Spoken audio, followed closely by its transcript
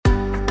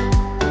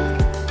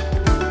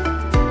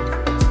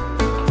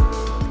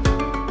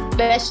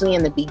especially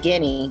in the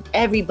beginning,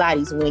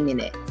 everybody's winging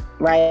it,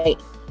 right?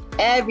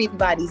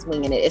 Everybody's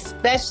winging it,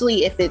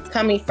 especially if it's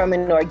coming from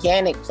an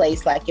organic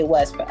place like it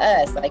was for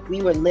us. Like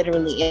we were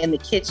literally in the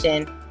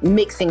kitchen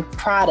mixing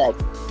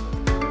product.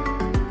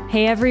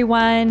 Hey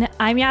everyone,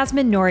 I'm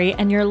Yasmin Nouri,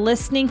 and you're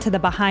listening to the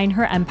Behind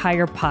Her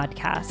Empire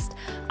podcast.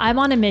 I'm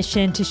on a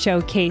mission to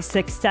showcase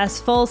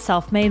successful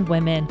self-made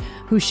women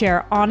who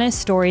share honest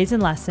stories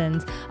and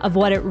lessons of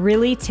what it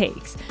really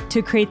takes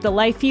to create the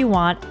life you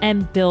want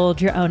and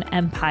build your own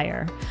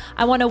empire.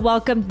 I want to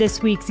welcome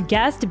this week's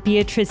guest,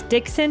 Beatrice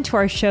Dixon, to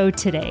our show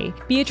today.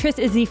 Beatrice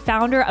is the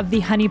founder of the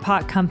Honey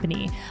Pot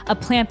Company, a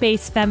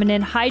plant-based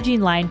feminine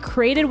hygiene line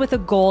created with a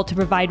goal to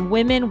provide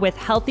women with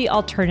healthy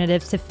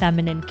alternatives to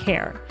feminine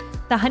care.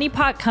 The Honey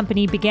Pot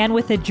Company began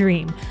with a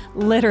dream,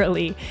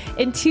 literally.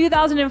 In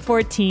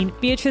 2014,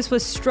 Beatrice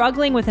was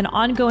struggling with an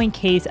ongoing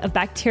case of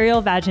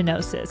bacterial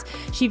vaginosis.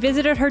 She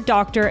visited her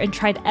doctor and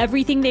tried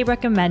everything they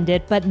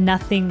recommended, but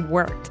nothing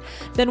worked.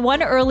 Then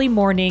one early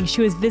morning,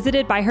 she was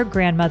visited by her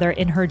grandmother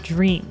in her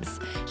dreams.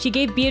 She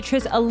gave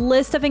Beatrice a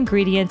list of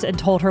ingredients and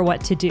told her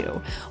what to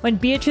do. When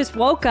Beatrice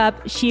woke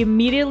up, she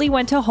immediately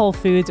went to Whole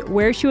Foods,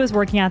 where she was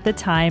working at the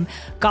time,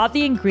 got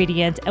the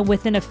ingredients, and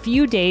within a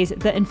few days,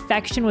 the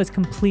infection was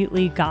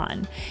completely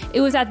gone.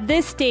 It was at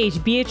this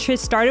stage Beatrice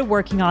started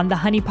working on the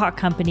Honey Pot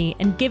Company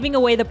and giving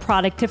away the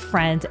product to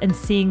friends and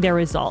seeing their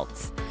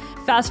results.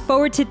 Fast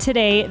forward to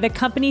today, the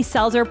company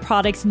sells their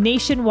products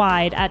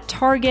nationwide at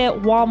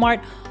Target,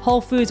 Walmart,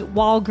 Whole Foods,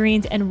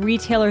 Walgreens, and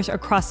retailers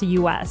across the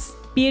US.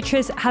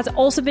 Beatrice has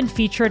also been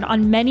featured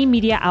on many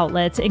media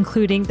outlets,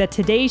 including The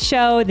Today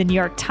Show, The New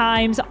York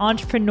Times,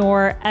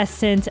 Entrepreneur,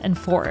 Essence, and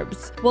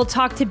Forbes. We'll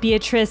talk to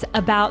Beatrice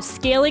about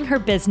scaling her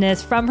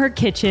business from her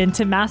kitchen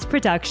to mass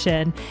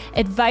production,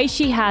 advice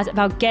she has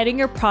about getting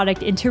her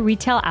product into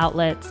retail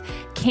outlets,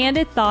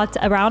 candid thoughts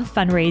around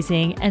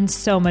fundraising, and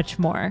so much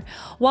more.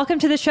 Welcome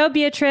to the show,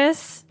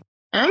 Beatrice.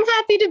 I'm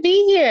happy to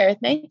be here.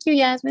 Thank you,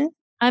 Yasmin.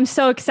 I'm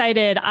so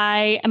excited.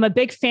 I am a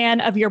big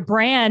fan of your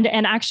brand.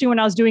 And actually, when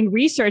I was doing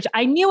research,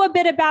 I knew a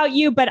bit about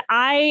you, but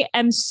I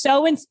am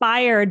so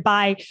inspired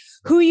by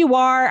who you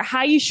are,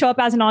 how you show up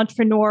as an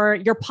entrepreneur,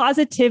 your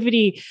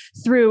positivity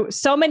through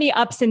so many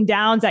ups and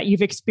downs that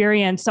you've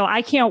experienced. So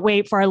I can't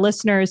wait for our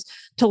listeners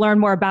to learn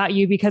more about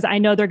you because I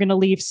know they're going to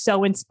leave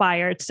so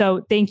inspired.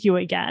 So thank you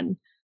again.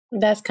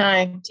 That's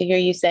kind to hear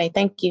you say.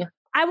 Thank you.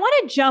 I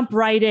want to jump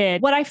right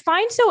in. What I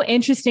find so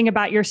interesting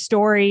about your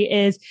story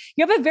is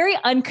you have a very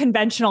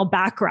unconventional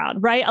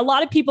background, right? A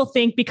lot of people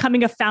think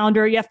becoming a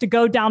founder, you have to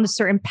go down a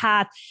certain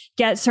path,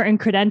 get certain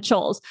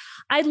credentials.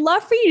 I'd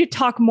love for you to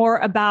talk more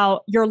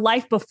about your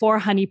life before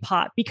Honey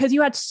Pot because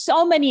you had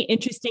so many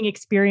interesting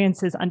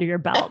experiences under your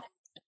belt.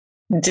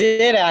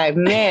 Did I,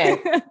 man?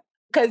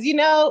 Because,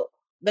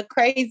 the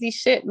crazy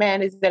shit,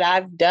 man, is that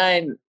I've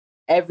done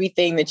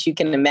everything that you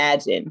can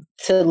imagine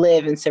to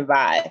live and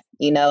survive,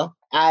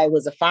 I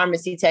was a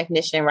pharmacy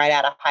technician right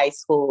out of high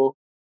school.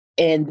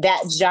 And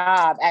that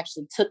job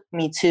actually took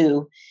me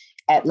to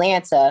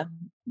Atlanta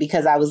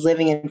because I was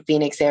living in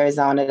Phoenix,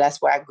 Arizona.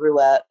 That's where I grew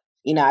up.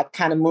 I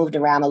kind of moved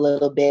around a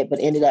little bit, but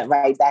ended up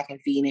right back in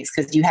Phoenix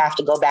because you have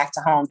to go back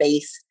to home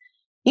base.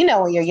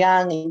 When you're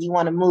young and you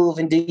want to move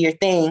and do your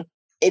thing,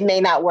 it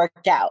may not work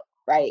out,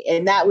 right?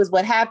 And that was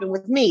what happened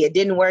with me. It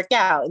didn't work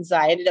out. And so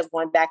I ended up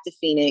going back to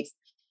Phoenix.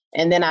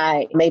 And then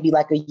maybe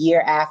like a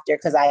year after,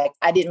 because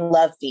I didn't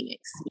love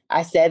Phoenix.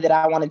 I said that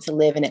I wanted to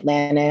live in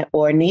Atlanta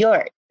or New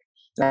York.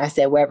 And I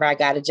said, wherever I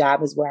got a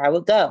job is where I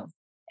would go.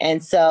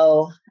 And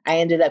so I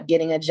ended up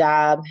getting a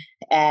job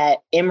at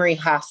Emory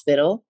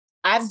Hospital.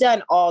 I've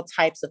done all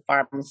types of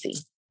pharmacy,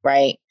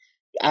 right?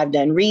 I've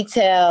done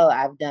retail,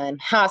 I've done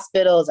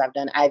hospitals, I've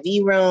done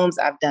IV rooms,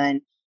 I've done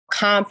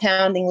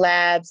compounding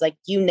labs, like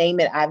you name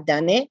it, I've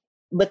done it.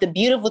 But the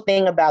beautiful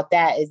thing about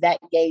that is that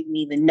gave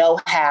me the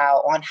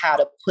know-how on how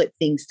to put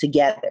things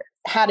together,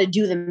 how to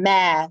do the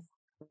math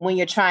when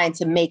you're trying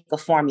to make a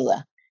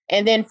formula.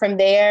 And then from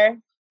there,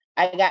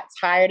 I got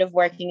tired of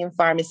working in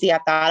pharmacy. I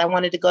thought I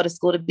wanted to go to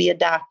school to be a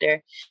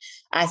doctor.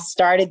 I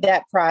started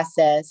that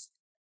process,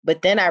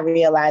 but then I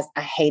realized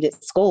I hated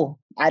school.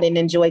 I didn't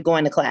enjoy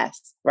going to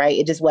class, right?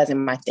 It just wasn't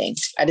my thing.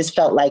 I just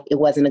felt like it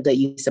wasn't a good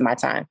use of my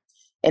time.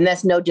 And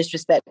that's no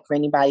disrespect for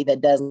anybody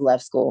that does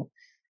love school.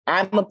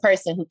 I'm a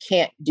person who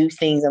can't do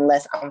things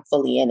unless I'm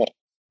fully in it,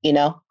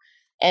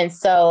 And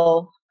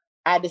so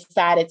I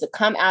decided to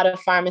come out of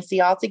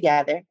pharmacy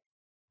altogether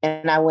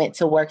and I went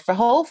to work for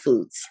Whole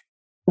Foods.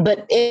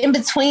 But in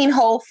between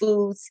Whole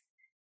Foods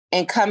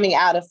and coming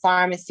out of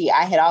pharmacy,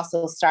 I had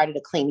also started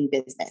a cleaning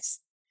business.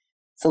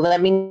 So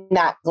let me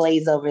not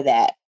glaze over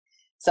that.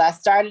 So I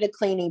started a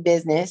cleaning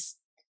business,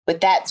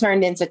 but that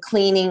turned into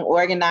cleaning,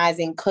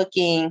 organizing,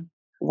 cooking,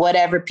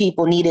 whatever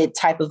people needed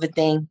type of a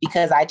thing,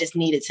 because I just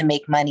needed to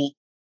make money.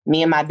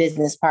 Me and my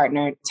business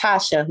partner,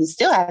 Tasha, who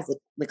still has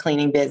the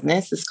cleaning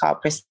business, it's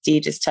called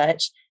Prestigious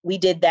Touch. We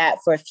did that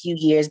for a few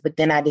years, but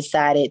then I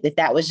decided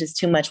that was just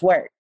too much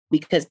work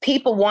because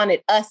people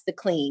wanted us to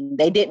clean.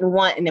 They didn't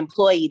want an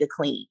employee to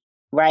clean,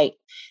 right?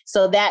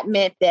 So that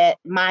meant that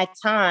my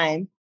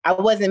time, I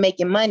wasn't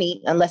making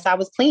money unless I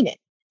was cleaning.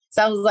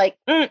 So I was like,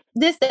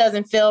 this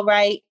doesn't feel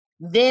right.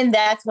 Then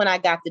that's when I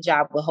got the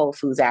job with Whole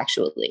Foods,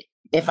 actually,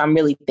 if I'm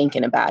really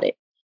thinking about it.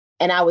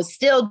 And I was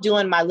still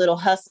doing my little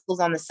hustles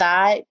on the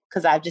side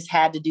because I just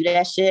had to do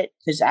that shit.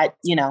 Because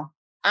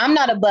I'm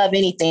not above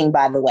anything,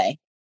 by the way.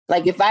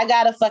 Like if I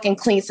got to fucking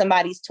clean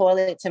somebody's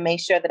toilet to make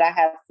sure that I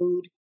have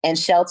food and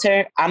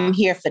shelter, I'm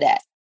here for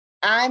that.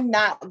 I'm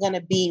not going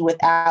to be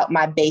without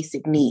my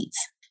basic needs.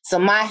 So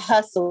my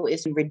hustle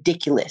is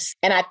ridiculous.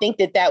 And I think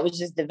that was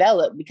just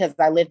developed because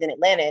I lived in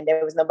Atlanta and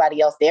there was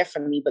nobody else there for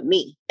me but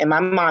me. And my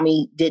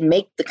mommy didn't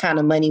make the kind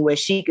of money where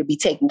she could be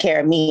taking care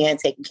of me and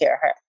taking care of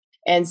her.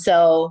 And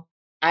so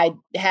I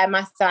had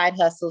my side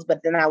hustles,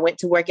 but then I went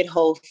to work at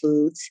Whole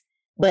Foods.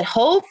 But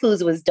Whole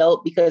Foods was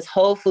dope because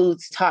Whole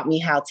Foods taught me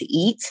how to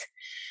eat.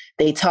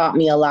 They taught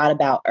me a lot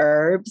about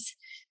herbs.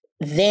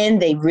 Then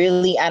they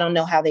really, I don't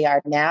know how they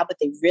are now, but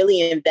they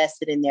really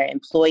invested in their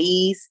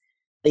employees.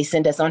 They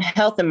sent us on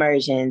health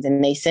immersions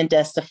and they sent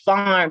us to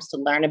farms to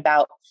learn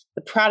about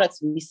the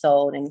products we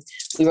sold. And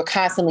we were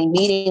constantly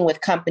meeting with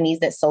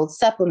companies that sold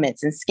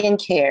supplements and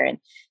skincare.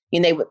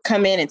 And they would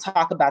come in and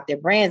talk about their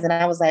brands. And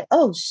I was like,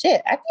 oh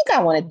shit, I think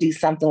I want to do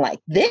something like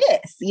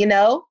this,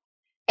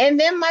 And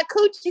then my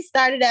coochie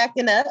started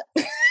acting up.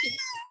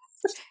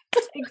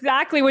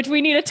 Exactly, which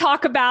we need to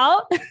talk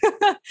about.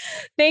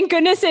 Thank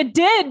goodness it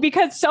did,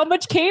 because so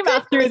much came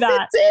after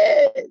that.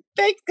 It did.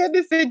 Thank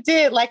goodness it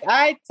did. Like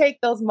I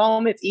take those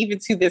moments even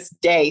to this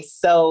day.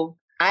 So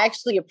I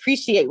actually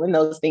appreciate when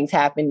those things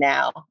happen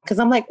now because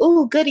I'm like,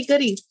 ooh, goody.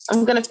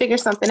 I'm going to figure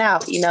something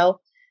out, So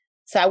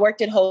I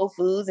worked at Whole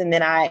Foods and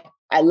then I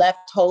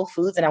left Whole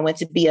Foods and I went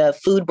to be a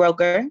food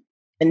broker.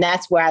 And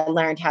that's where I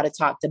learned how to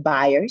talk to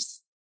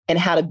buyers and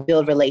how to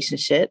build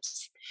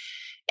relationships.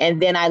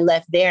 And then I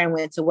left there and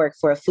went to work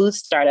for a food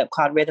startup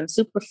called Rhythm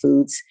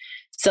Superfoods.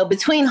 So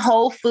between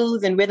Whole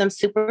Foods and Rhythm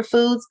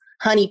Superfoods,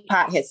 Honey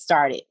Pot had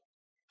started.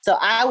 So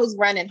I was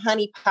running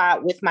Honey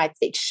Pot with my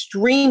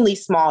extremely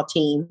small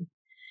team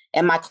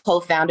and my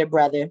co-founder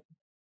brother.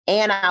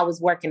 And I was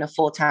working a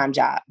full-time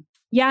job.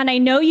 Yeah. And I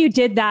know you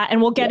did that,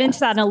 and we'll get into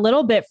that in a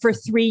little bit, for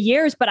 3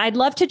 years, but I'd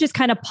love to just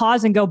kind of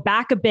pause and go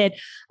back a bit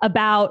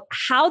about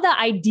how the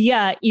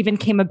idea even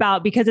came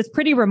about, because it's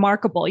pretty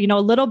remarkable,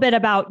 a little bit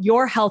about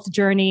your health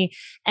journey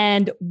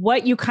and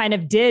what you kind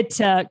of did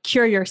to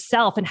cure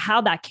yourself and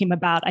how that came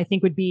about, I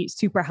think would be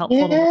super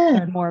helpful to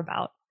learn more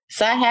about.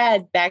 So I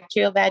had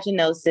bacterial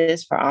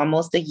vaginosis for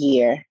almost a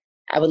year.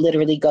 I would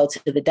literally go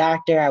to the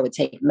doctor. I would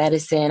take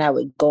medicine. I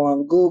would go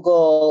on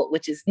Google,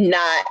 which is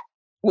not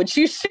what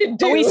you should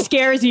do. Always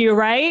scares you,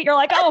 right? You're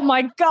like, oh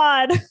my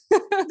God. Don't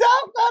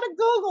go to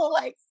Google,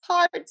 like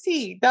hard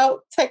T.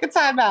 Don't take a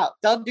time out.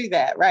 Don't do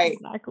that, right?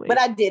 Exactly. But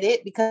I did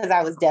it because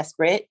I was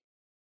desperate.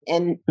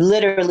 And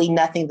literally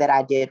nothing that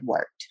I did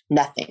worked.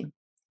 Nothing.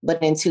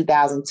 But in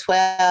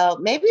 2012,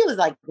 maybe it was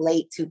like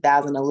late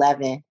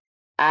 2011,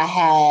 I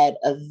had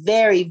a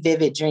very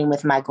vivid dream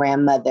with my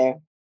grandmother.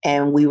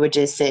 And we were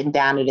just sitting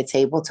down at a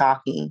table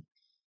talking.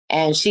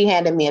 And she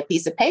handed me a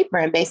piece of paper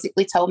and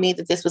basically told me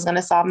that this was going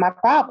to solve my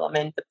problem.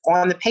 And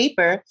on the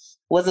paper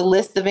was a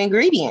list of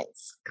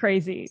ingredients.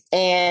 Crazy.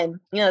 And,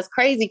 it's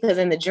crazy because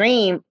in the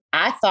dream,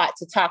 I thought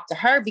to talk to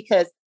her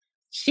because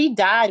she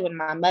died when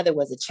my mother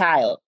was a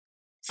child.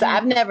 So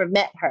I've never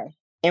met her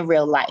in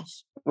real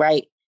life,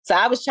 right? So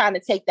I was trying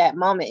to take that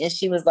moment and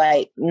she was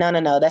like,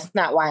 no, that's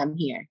not why I'm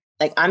here.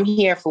 Like, I'm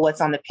here for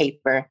what's on the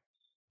paper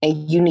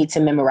and you need to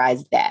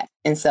memorize that.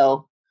 And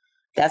so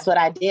that's what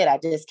I did. I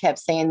just kept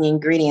saying the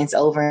ingredients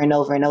over and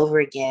over and over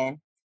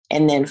again.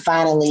 And then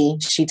finally,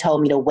 she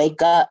told me to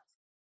wake up.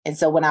 And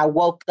so when I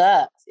woke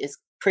up, it's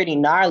pretty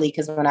gnarly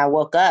because when I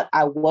woke up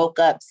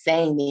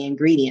saying the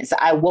ingredients.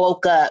 I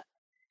woke up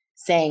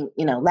saying,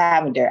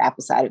 lavender,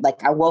 apple cider.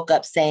 Like I woke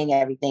up saying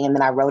everything and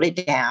then I wrote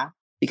it down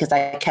because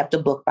I kept a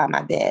book by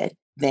my bed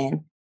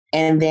then.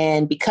 And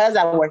then because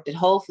I worked at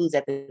Whole Foods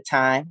at the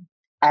time,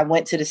 I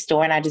went to the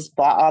store and I just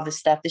bought all the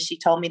stuff that she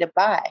told me to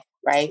buy.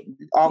 Right?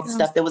 All the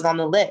stuff that was on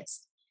the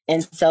list.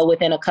 And so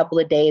within a couple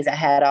of days, I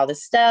had all the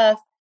stuff.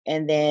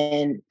 And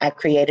then I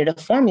created a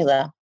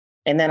formula.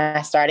 And then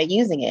I started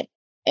using it.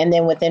 And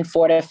then within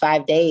 4 to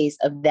 5 days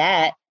of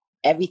that,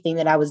 everything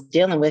that I was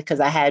dealing with, because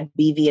I had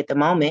BV at the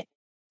moment,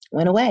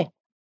 went away.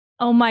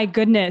 Oh my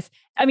goodness.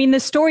 I mean, the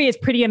story is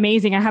pretty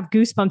amazing. I have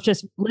goosebumps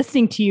just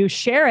listening to you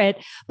share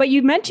it. But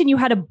you mentioned you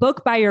had a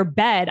book by your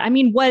bed. I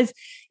mean, was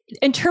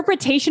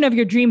interpretation of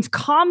your dreams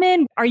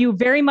common? Are you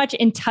very much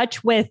in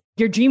touch with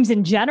your dreams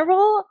in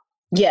general?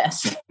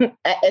 Yes,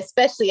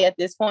 especially at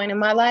this point in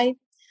my life.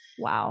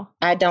 Wow.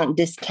 I don't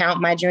discount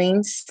my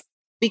dreams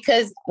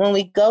because when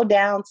we go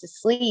down to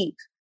sleep,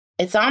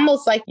 it's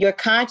almost like your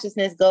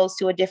consciousness goes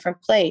to a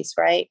different place,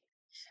 right?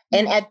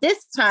 And at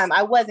this time,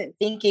 I wasn't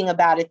thinking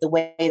about it the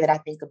way that I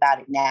think about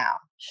it now.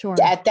 Sure.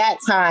 At that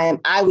time,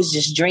 I was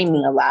just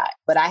dreaming a lot,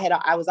 but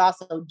I was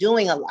also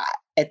doing a lot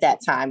at that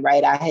time,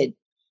 right? I had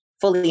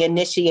fully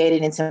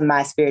initiated into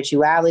my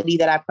spirituality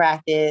that I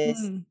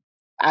practiced.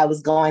 I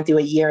was going through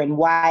a year in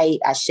white.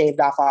 I shaved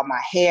off all my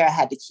hair. I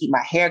had to keep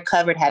my hair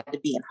covered, had to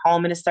be at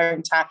home at a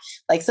certain time.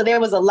 So there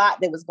was a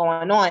lot that was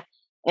going on.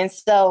 And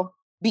so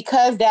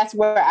because that's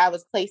where I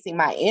was placing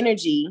my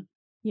energy.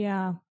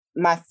 Yeah.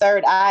 My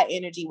third eye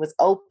energy was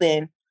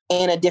open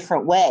in a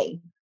different way.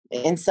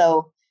 And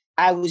so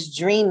I was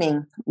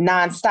dreaming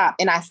nonstop,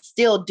 and I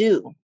still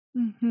do.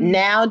 Mm-hmm.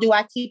 Now, do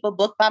I keep a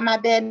book by my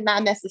bed?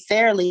 Not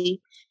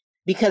necessarily,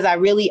 because I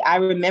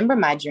remember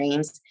my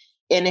dreams.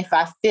 And if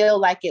I feel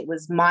like it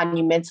was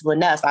monumental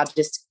enough, I'll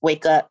just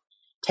wake up,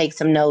 take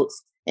some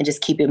notes, and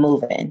just keep it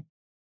moving.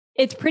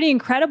 It's pretty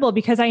incredible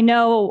because I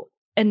know,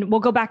 and we'll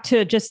go back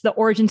to just the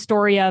origin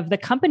story of the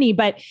company,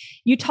 but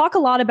you talk a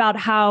lot about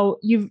how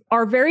you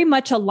are very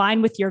much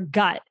aligned with your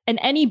gut, and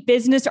any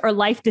business or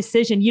life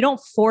decision, you don't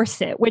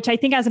force it, which I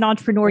think as an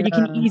entrepreneur, you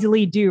can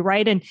easily do,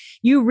 right? And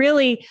you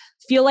really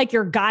feel like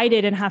you're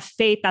guided and have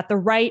faith that the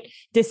right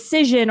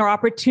decision or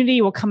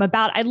opportunity will come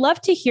about. I'd love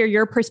to hear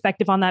your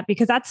perspective on that,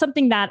 because that's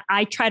something that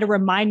I try to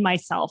remind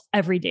myself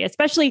every day,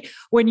 especially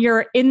when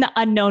you're in the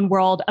unknown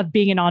world of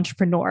being an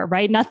entrepreneur,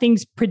 right?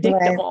 Nothing's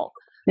predictable. Right.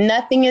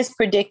 Nothing is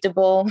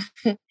predictable,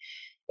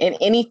 and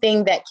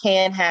anything that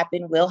can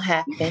happen will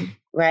happen,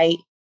 right?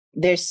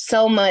 There's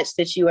so much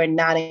that you are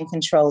not in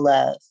control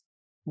of,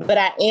 but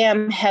I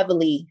am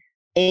heavily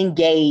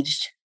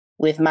engaged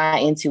with my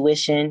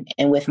intuition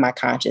and with my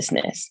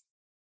consciousness.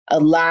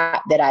 A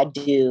lot that I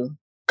do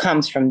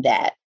comes from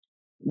that,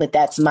 but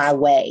that's my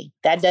way.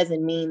 That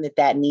doesn't mean that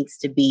that needs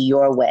to be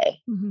your way.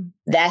 Mm-hmm.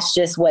 That's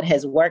just what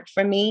has worked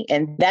for me.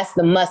 And that's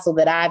the muscle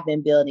that I've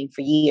been building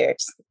for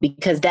years,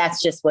 because that's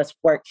just what's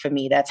worked for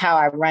me. That's how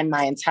I run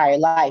my entire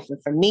life.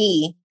 And for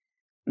me,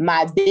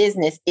 my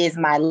business is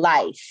my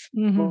life,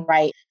 mm-hmm.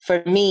 right?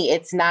 For me,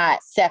 it's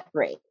not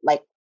separate.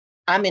 Like,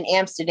 I'm in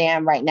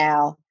Amsterdam right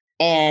now,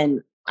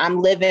 and I'm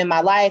living my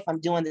life. I'm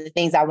doing the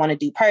things I want to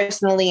do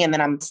personally. And then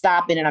I'm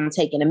stopping and I'm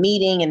taking a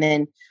meeting, and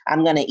then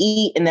I'm going to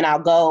eat, and then I'll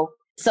go.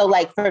 So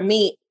like for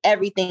me,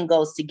 everything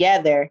goes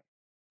together.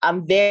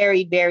 I'm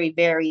very, very,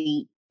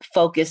 very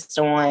focused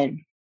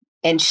on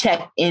and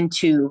check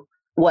into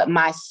what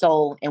my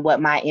soul and what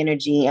my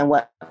energy and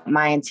what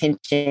my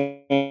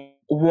intention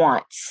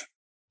wants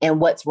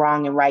and what's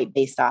wrong and right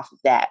based off of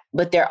that.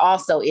 But there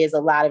also is a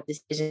lot of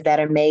decisions that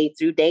are made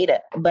through data.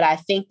 But I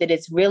think that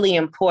it's really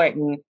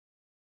important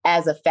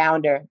as a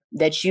founder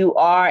that you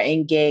are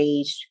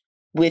engaged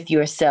with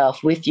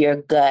yourself, with your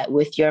gut,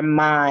 with your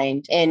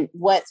mind. And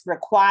what's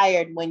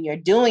required when you're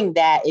doing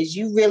that is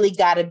you really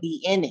got to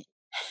be in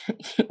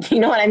it. You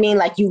know what I mean?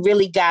 Like, you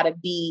really got to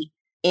be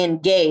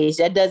engaged.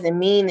 That doesn't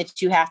mean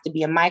that you have to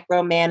be a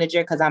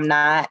micromanager, because I'm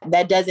not.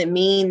 That doesn't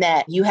mean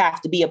that you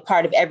have to be a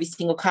part of every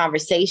single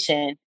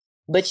conversation,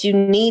 but you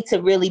need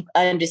to really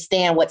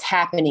understand what's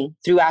happening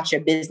throughout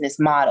your business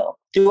model,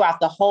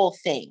 throughout the whole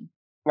thing,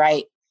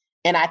 right?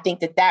 And I think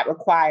that that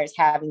requires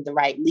having the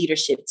right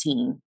leadership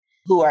team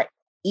who are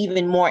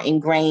even more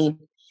ingrained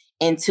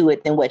into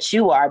it than what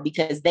you are,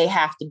 because they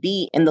have to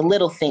be in the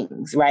little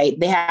things, right?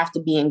 They have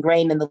to be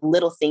ingrained in the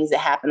little things that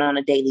happen on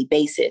a daily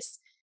basis.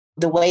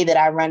 The way that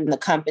I run the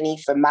company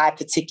for my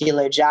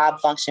particular job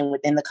function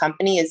within the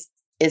company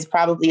is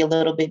probably a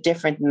little bit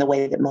different than the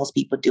way that most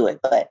people do it.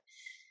 But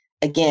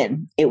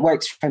again, it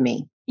works for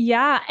me.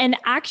 Yeah. And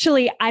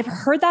actually, I've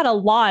heard that a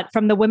lot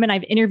from the women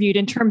I've interviewed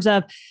in terms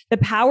of the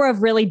power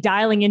of really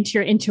dialing into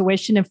your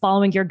intuition and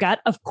following your gut.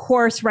 Of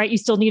course, right, you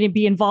still need to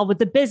be involved with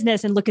the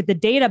business and look at the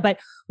data, but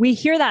we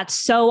hear that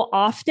so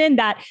often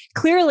that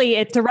clearly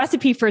it's a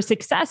recipe for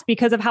success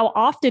because of how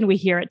often we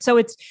hear it. So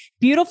it's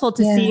beautiful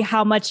to see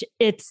how much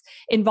it's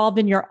involved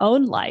in your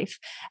own life.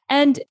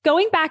 And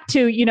going back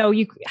to,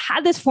 you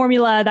had this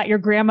formula that your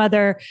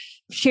grandmother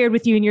shared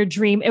with you in your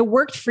dream. It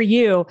worked for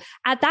you.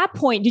 At that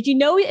point, did you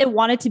know it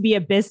wanted to be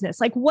a business?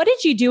 Like, what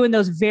did you do in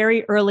those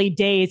very early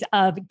days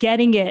of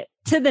getting it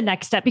to the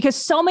next step? Because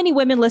so many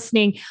women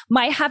listening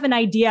might have an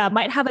idea,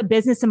 might have a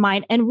business in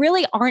mind, and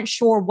really aren't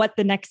sure what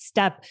the next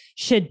step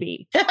should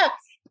be.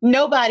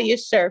 Nobody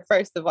is sure,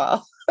 first of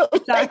all.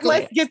 Exactly. Like,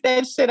 let's get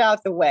that shit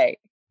out the way.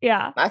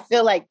 Yeah. I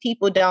feel like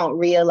people don't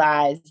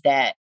realize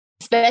that,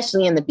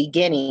 especially in the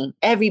beginning,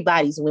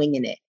 everybody's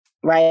winging it,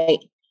 right?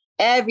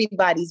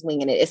 Everybody's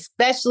winging it,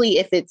 especially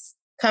if it's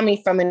coming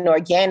from an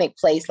organic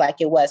place like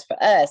it was for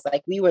us.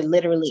 Like, we were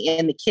literally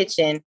in the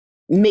kitchen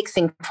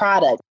mixing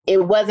product.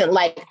 It wasn't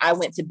like I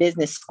went to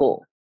business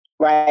school,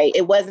 right?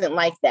 It wasn't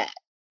like that.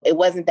 It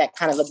wasn't that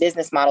kind of a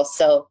business model.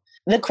 So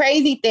the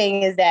crazy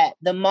thing is that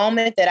the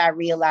moment that I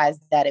realized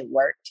that it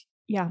worked,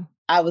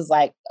 I was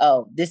like,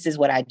 oh, this is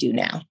what I do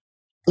now.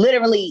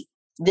 Literally,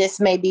 this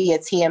may be a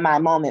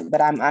TMI moment,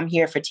 but I'm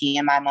here for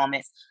TMI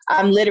moments.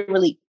 I'm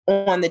literally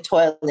on the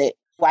toilet,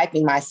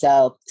 wiping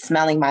myself,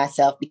 smelling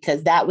myself,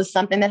 because that was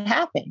something that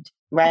happened,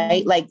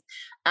 right? Mm-hmm. Like,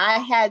 I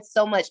had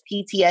so much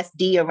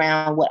PTSD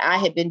around what I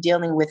had been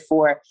dealing with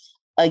for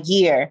a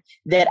year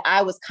that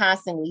I was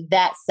constantly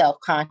that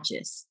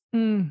self-conscious,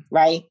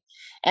 right?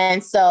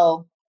 And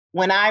so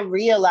when I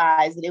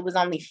realized that it was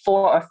only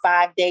 4 or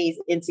 5 days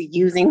into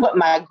using what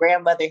my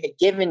grandmother had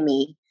given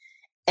me,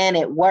 and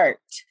it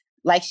worked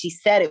like she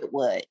said it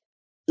would,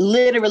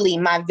 literally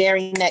my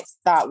very next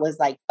thought was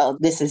like, oh,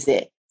 this is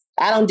it.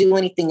 I don't do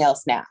anything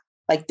else now.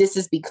 Like, this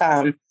has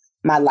become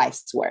my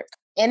life's work.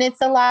 And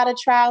it's a lot of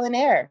trial and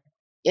error.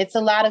 It's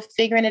a lot of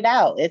figuring it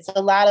out. It's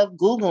a lot of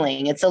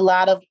Googling. It's a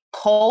lot of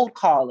cold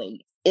calling.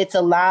 It's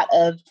a lot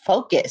of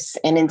focus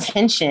and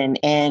intention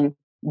and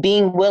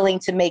being willing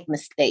to make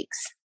mistakes.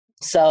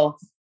 So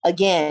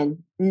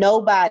again,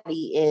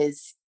 nobody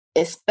is,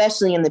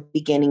 especially in the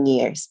beginning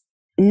years,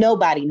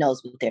 nobody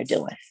knows what they're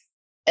doing.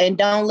 And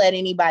don't let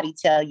anybody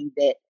tell you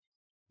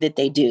that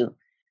they do.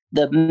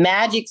 The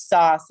magic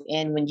sauce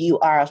in when you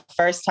are a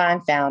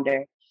first-time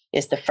founder,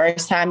 it's the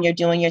first time you're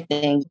doing your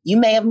thing. You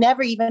may have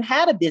never even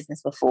had a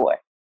business before.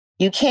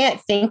 You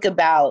can't think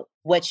about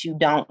what you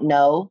don't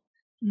know.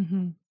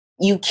 Mm-hmm.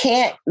 You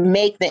can't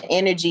make the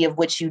energy of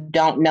what you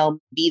don't know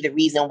be the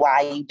reason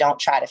why you don't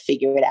try to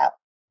figure it out.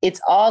 It's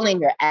all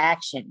in your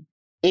action.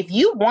 If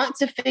you want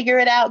to figure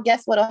it out,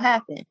 guess what'll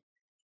happen?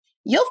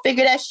 You'll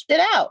figure that shit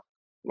out,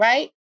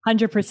 right?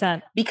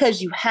 100%.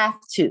 Because you have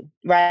to,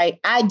 right?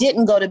 I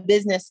didn't go to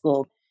business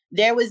school.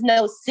 There was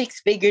no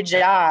 6-figure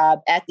job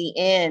at the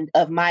end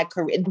of my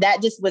career.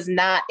 That just was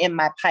not in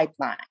my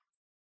pipeline.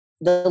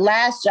 The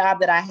last job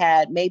that I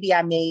had, maybe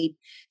I made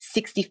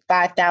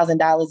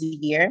 $65,000 a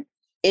year.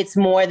 It's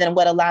more than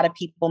what a lot of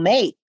people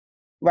make,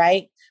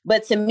 right?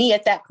 But to me,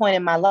 at that point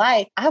in my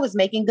life, I was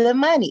making good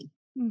money.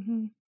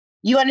 Mm-hmm.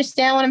 You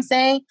understand what I'm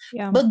saying?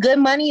 Yeah. But good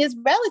money is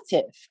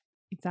relative.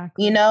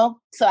 Exactly. You know?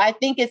 So I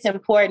think it's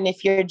important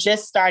if you're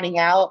just starting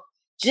out,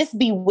 just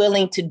be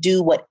willing to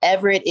do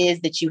whatever it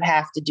is that you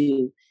have to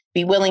do.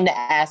 Be willing to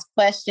ask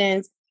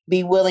questions,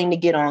 be willing to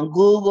get on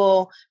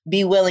Google,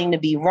 be willing to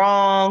be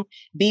wrong,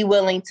 be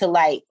willing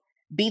to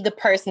be the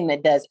person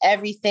that does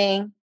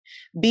everything,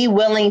 be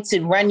willing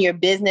to run your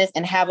business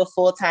and have a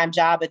full-time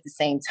job at the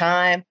same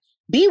time.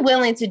 Be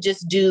willing to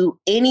just do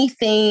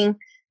anything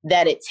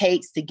that it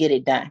takes to get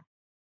it done.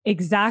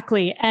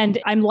 Exactly. And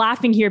I'm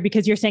laughing here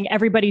because you're saying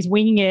everybody's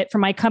winging it. For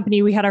my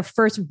company, we had our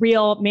first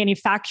real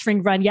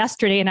manufacturing run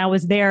yesterday and I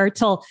was there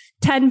till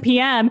 10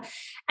 p.m.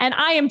 And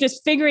I am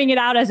just figuring it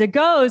out as it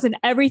goes and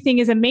everything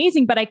is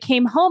amazing. But I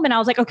came home and I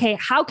was like, okay,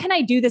 how can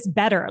I do this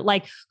better?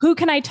 Like, who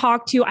can I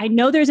talk to? I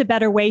know there's a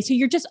better way. So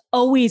you're just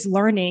always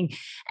learning.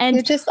 And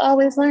you're just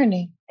always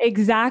learning.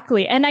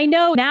 Exactly. And I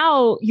know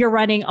now you're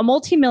running a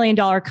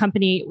multi-million-dollar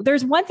company.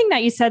 There's one thing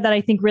that you said that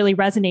I think really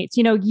resonates.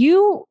 You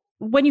know,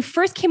 when you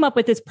first came up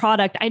with this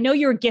product, I know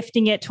you were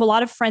gifting it to a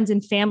lot of friends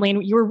and family,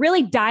 and you were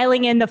really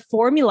dialing in the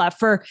formula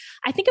for,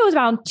 I think it was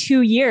around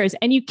 2 years,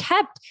 and you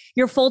kept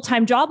your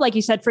full-time job, like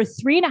you said, for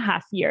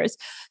 3.5 years.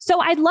 So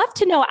I'd love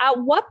to know, at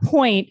what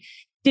point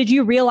did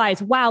you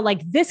realize, wow,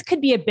 like this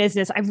could be a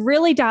business? I've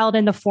really dialed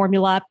in the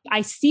formula.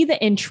 I see the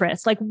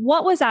interest. Like,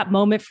 what was that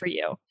moment for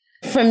you?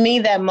 For me,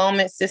 that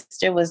moment,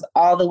 sister, was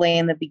all the way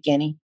in the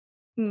beginning.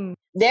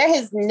 There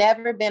has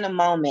never been a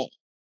moment,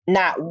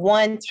 not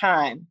one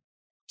time,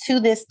 to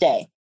this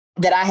day,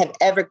 that I have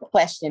ever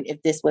questioned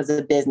if this was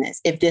a business,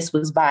 if this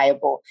was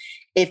viable,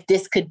 if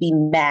this could be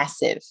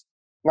massive,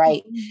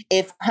 right? Mm-hmm.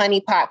 If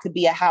Honey Pot could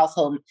be a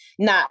household.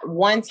 Not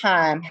one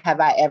time have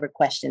I ever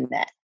questioned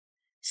that.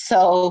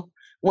 So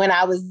when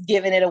I was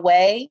giving it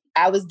away,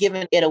 I was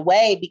giving it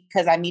away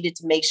because I needed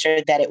to make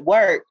sure that it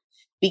worked,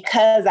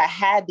 because I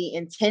had the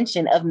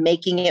intention of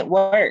making it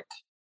work,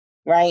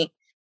 right?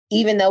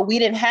 Even though we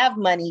didn't have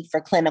money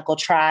for clinical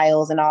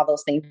trials and all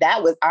those things,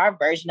 that was our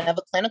version of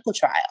a clinical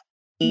trial,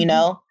 you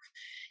know?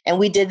 And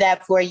we did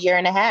that for 1.5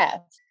 years.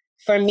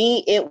 For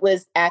me, it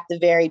was at the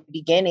very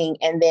beginning.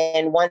 And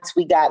then once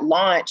we got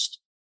launched,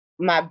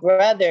 my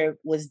brother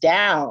was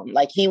down.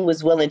 Like, he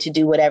was willing to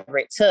do whatever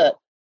it took,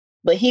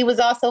 but he was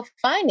also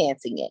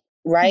financing it,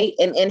 right?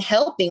 And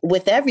helping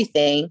with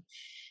everything.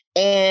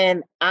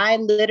 And I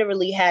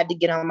literally had to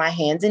get on my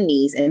hands and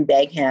knees and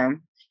beg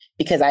him,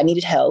 because I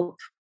needed help,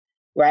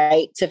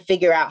 right? To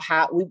figure out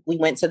how we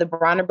went to the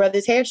Bronner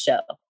Brothers hair show,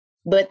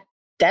 but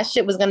that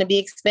shit was going to be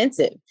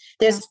expensive.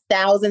 There's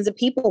thousands of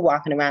people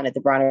walking around at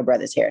the Bronner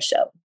Brothers hair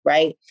show,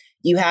 right?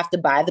 You have to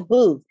buy the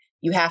booth.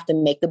 You have to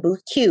make the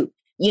booth cute.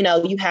 You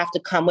know, you have to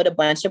come with a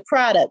bunch of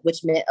product,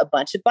 which meant a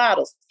bunch of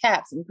bottles,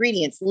 caps,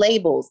 ingredients,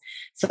 labels,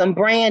 some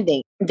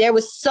branding. There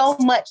was so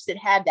much that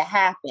had to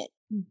happen,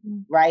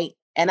 right?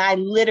 And I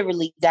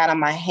literally got on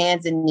my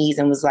hands and knees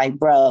and was like,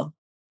 bro,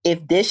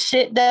 if this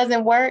shit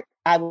doesn't work,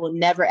 I will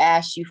never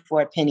ask you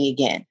for a penny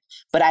again,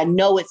 but I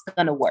know it's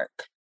going to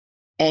work.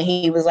 And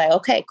he was like,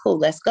 okay, cool,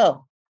 let's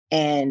go.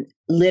 And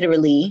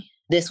literally,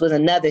 this was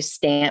another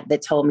stamp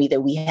that told me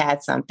that we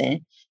had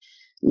something.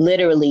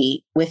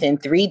 Literally, within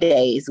 3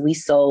 days, we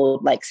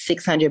sold like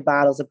 600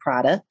 bottles of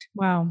product.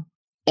 Wow.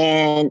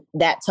 And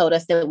that told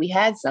us that we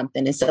had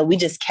something. And so we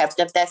just kept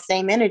up that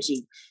same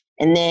energy.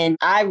 And then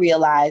I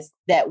realized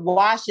that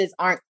washes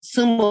aren't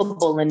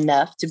consumable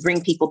enough to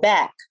bring people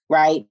back,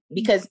 right?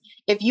 Because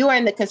if you are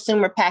in the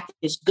consumer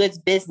packaged goods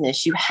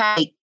business, you have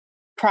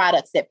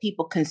products that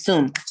people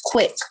consume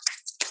quick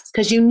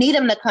because you need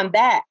them to come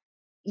back.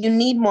 You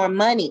need more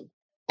money.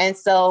 And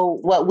so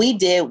what we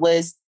did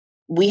was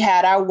we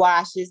had our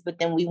washes, but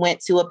then we went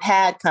to a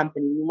pad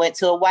company. We went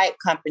to a wipe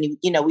company.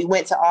 You know, we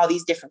went to all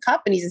these different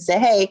companies and said,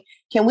 hey,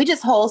 can we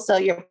just wholesale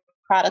your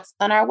products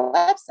on our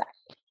website?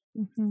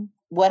 Mm-hmm.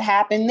 what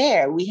happened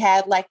there? We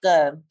had like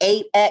a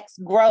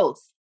 8x growth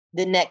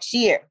the next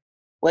year.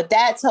 What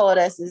that told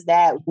us is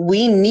that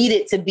we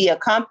needed to be a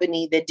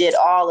company that did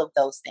all of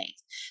those things.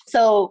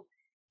 So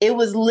it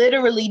was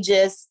literally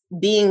just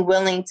being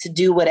willing to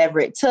do whatever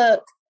it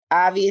took,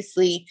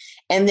 obviously,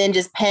 and then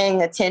just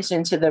paying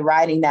attention to the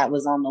writing that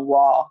was on the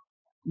wall.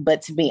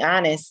 But to be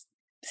honest,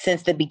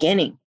 since the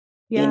beginning,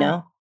 you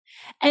know?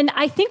 And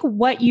I think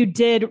what you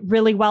did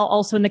really well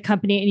also in the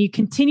company and you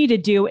continue to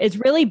do is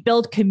really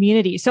build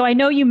community. So I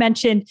know you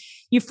mentioned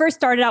you first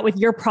started out with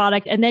your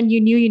product and then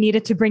you knew you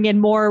needed to bring in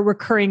more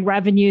recurring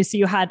revenue. So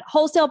you had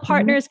wholesale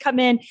partners come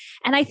in.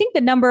 And I think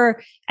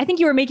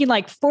you were making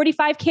like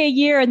 45K a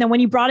year. And then when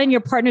you brought in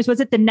your partners, was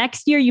it the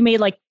next year you made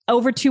like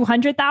over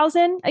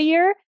 200,000 a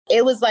year?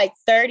 It was like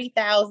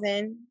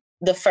 30,000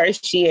 the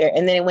first year,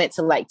 and then it went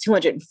to like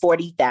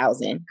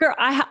 240,000. Girl,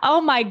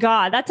 oh my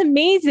God, that's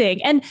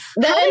amazing. And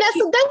that was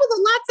a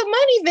lot of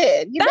money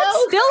then.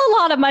 That's still a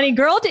lot of money,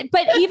 girl.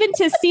 But even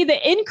to see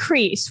the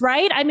increase,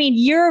 right? I mean,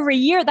 year over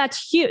year,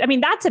 that's huge. I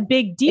mean, that's a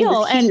big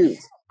deal. And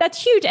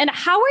that's huge. And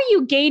how are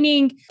you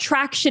gaining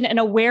traction and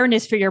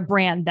awareness for your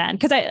brand then?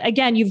 Because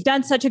again, you've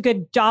done such a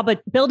good job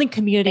at building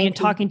community and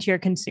talking to your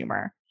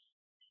consumer.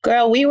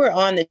 Girl, we were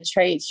on the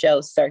trade show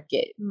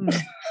circuit.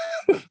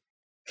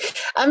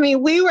 I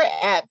mean, we were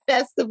at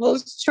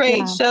festivals,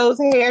 trade shows,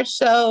 hair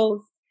shows,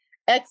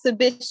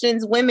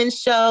 exhibitions, women's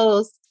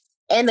shows.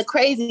 And the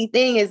crazy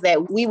thing is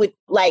that we would,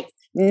 like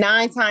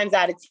 9 times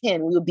out of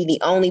 10, we would be the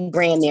only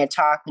brand there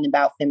talking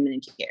about feminine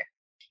care.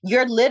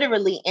 You're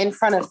literally in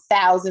front of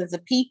thousands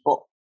of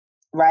people,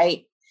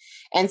 right?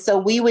 And so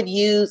we would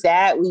use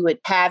that. We would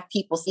have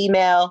people's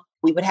email.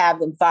 We would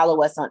have them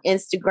follow us on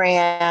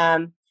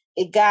Instagram.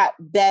 It got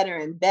better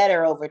and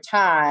better over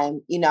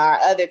time. You know, our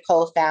other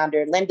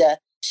co-founder, Linda,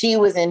 she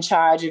was in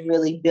charge of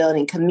really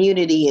building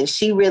community, and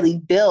she really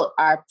built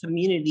our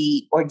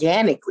community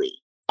organically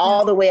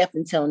all the way up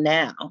until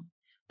now.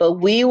 But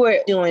we were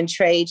doing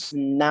trades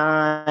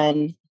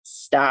nonstop.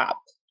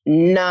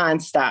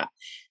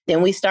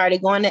 Then we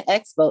started going to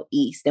Expo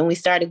East, then we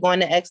started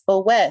going to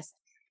Expo West.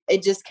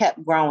 It just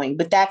kept growing,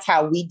 but that's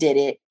how we did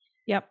it.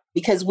 Yep.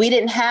 Because we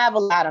didn't have a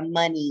lot of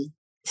money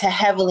to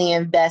heavily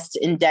invest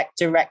in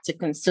direct to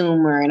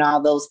consumer and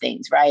all those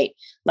things, right?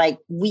 Like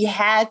we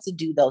had to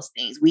do those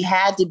things. We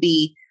had to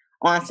be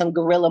on some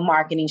guerrilla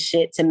marketing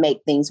shit to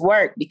make things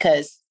work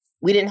because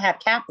we didn't have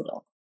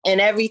capital.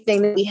 And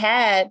everything that we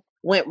had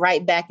went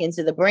right back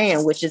into the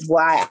brand, which is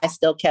why I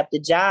still kept a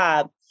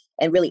job.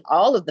 And really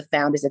all of the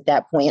founders at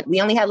that point,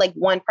 we only had like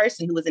one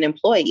person who was an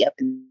employee up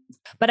in.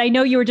 But I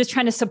know you were just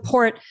trying to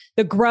support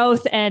the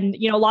growth and,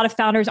 you know, a lot of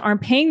founders aren't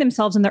paying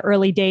themselves in the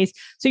early days.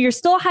 So you're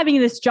still having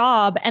this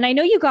job. And I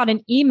know you got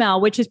an email,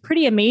 which is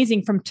pretty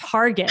amazing, from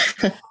Target.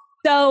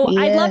 So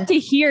I'd love to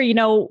hear, you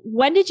know,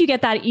 when did you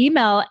get that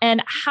email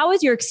and how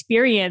is your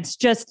experience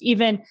just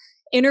even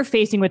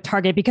interfacing with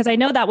Target? Because I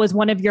know that was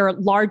one of your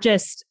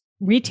largest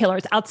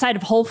retailers outside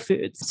of Whole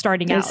Foods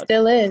starting out. It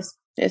still is.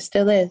 It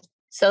still is.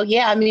 So,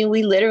 yeah, I mean,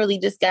 we literally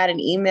just got an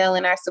email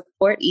in our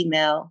support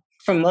email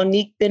from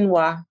Monique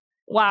Benoit.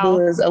 Wow.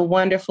 Who is a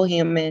wonderful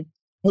human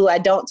who I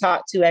don't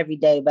talk to every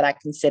day, but I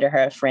consider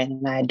her a friend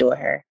and I adore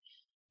her.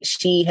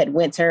 She had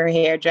went to her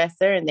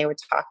hairdresser and they were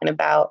talking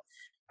about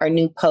her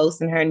new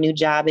post and her new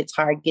job at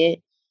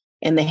Target.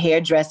 And the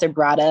hairdresser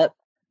brought up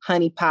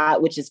Honey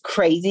Pot, which is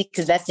crazy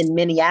because that's in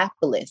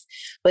Minneapolis.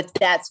 But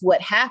that's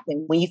what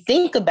happened. When you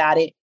think about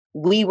it,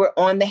 we were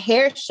on the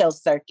hair show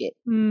circuit.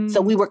 So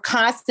we were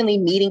constantly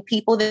meeting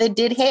people that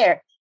did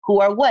hair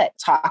who are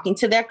talking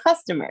to their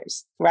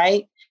customers,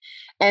 right?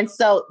 And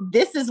so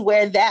this is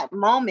where that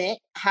moment,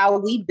 how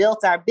we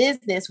built our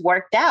business,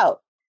 worked out.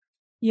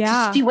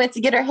 Yeah. She went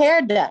to get her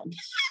hair done.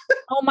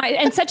 Oh my,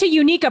 and such a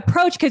unique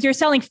approach because you're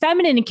selling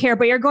feminine care,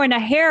 but you're going to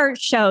hair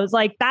shows.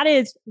 Like that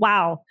is,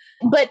 wow.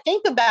 But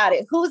think about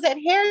it. Who's at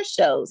hair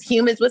shows?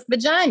 Humans with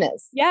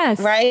vaginas. Yes.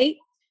 Right?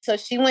 So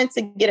she went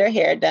to get her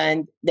hair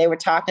done. They were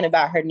talking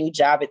about her new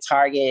job at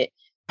Target.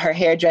 Her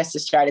hairdresser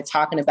started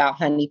talking about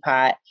Honey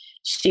Pot.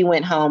 She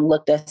went home,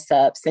 looked us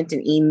up, sent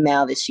an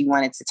email that she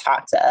wanted to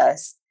talk to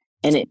us.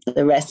 And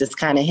the rest is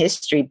kind of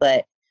history.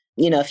 But,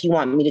 you know, if you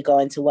want me to go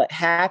into what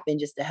happened,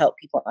 just to help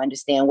people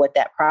understand what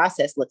that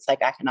process looks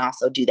like, I can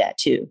also do that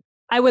too.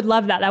 I would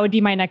love that. That would be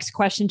my next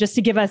question, just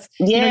to give us,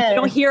 you know, you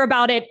don't hear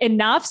about it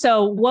enough.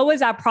 So what was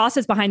that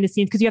process behind the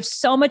scenes? Because you have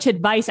so much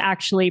advice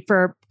actually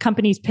for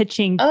companies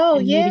pitching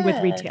and meeting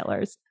with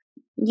retailers.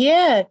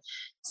 Yeah.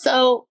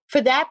 So for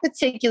that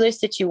particular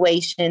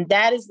situation,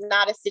 that is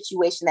not a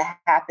situation that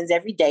happens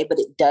every day, but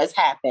it does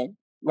happen,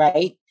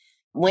 right?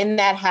 When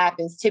that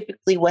happens,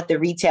 typically what the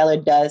retailer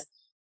does,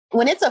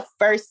 when it's a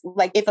first,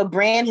 like if a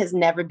brand has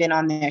never been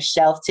on their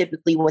shelf,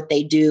 typically what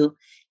they do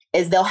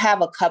is they'll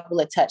have a couple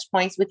of touch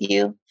points with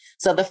you.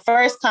 So the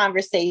first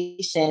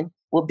conversation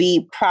will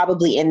be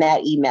probably in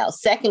that email.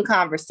 Second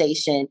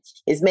conversation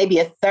is maybe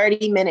a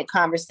 30-minute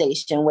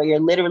conversation where you're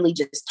literally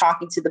just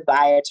talking to the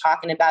buyer,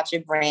 talking about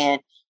your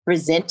brand,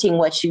 presenting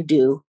what you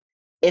do.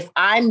 If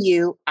I'm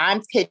you,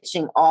 I'm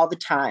pitching all the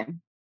time,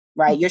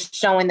 right? You're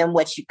showing them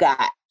what you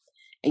got.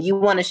 and you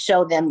want to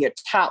show them your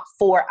top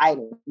 4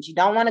 items. You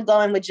don't want to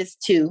go in with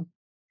just 2,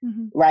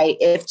 right?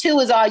 If 2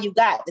 is all you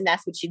got, then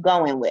that's what you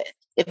go in with.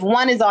 If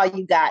 1 is all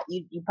you got,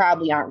 you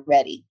probably aren't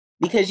ready,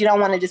 because you don't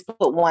want to just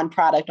put one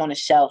product on a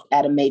shelf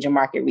at a major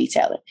market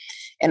retailer.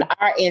 In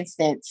our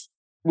instance,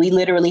 we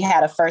literally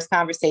had a first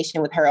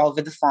conversation with her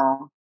over the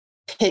phone,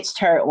 pitched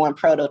her on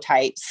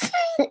prototypes,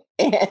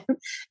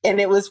 and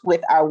it was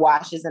with our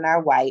washes and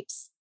our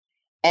wipes.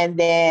 And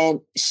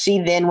then she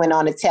then went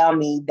on to tell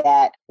me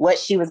that what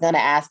she was going to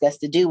ask us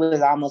to do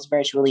was almost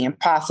virtually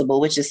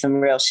impossible, which is some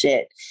real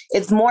shit.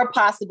 It's more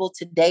possible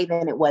today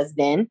than it was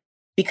then,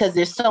 because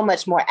there's so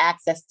much more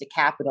access to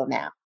capital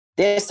now.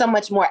 There's so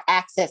much more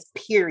access,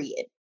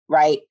 period,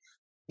 right?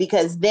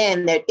 Because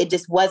then it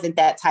just wasn't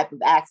that type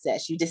of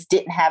access. You just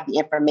didn't have the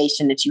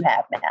information that you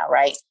have now,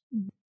 right?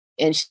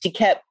 And she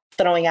kept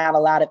throwing out a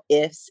lot of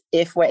ifs.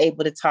 If we're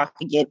able to talk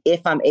again,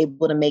 if I'm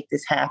able to make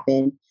this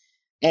happen.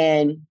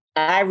 And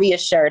I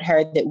reassured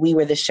her that we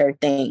were the sure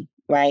thing,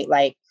 right?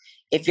 Like,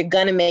 if you're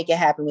going to make it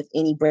happen with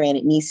any brand,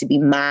 it needs to be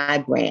my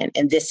brand.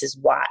 And this is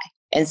why.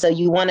 And so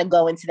you want to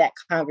go into that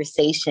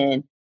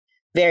conversation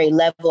very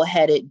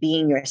level-headed,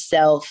 being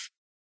yourself,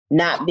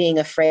 not being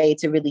afraid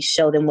to really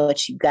show them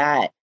what you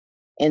got.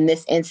 In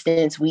this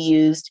instance, we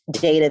used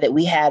data that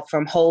we had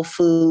from Whole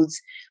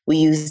Foods. We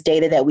used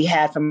data that we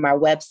had from our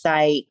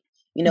website.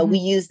 You know, we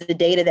used the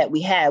data that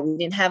we had. We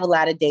didn't have a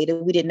lot of data.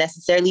 We didn't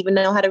necessarily even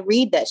know how to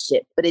read that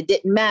shit, but it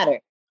didn't matter.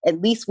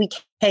 At least we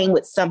came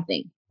with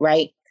something,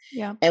 right?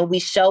 Yeah. And we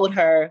showed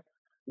her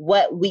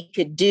what we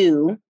could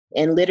do.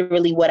 And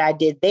literally what I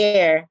did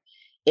there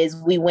is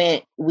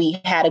we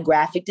had a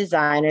graphic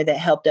designer that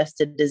helped us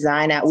to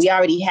design out. We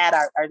already had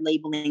our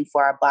labeling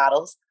for our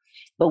bottles,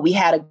 but we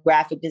had a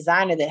graphic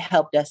designer that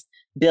helped us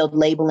build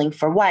labeling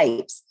for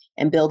wipes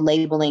and build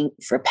labeling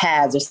for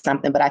pads or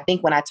something. But I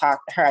think when I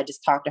talked to her, I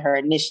just talked to her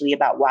initially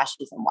about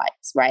washes and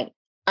wipes, right?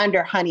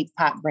 Under Honey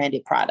Pot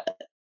branded product.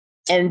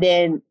 And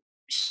then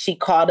she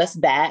called us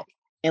back.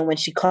 And when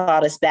she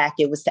called us back,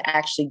 it was to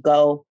actually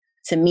go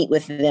to meet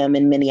with them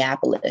in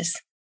Minneapolis.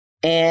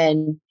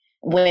 And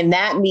when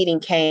that meeting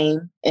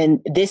came,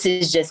 and this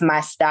is just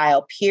my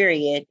style,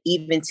 period,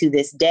 even to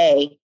this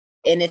day,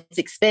 and it's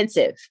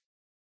expensive.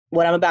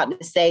 What I'm about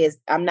to say is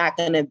I'm not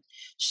going to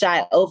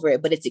shy over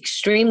it, but it's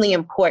extremely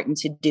important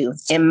to do,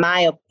 in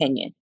my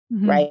opinion,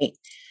 right?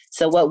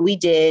 So what we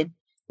did,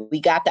 we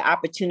got the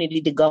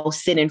opportunity to go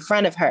sit in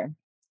front of her.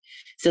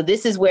 So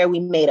this is where we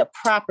made a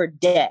proper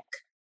deck,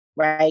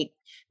 right?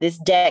 This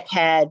deck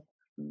had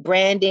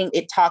branding.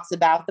 It talks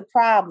about the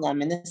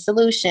problem and the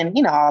solution,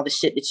 you know, all the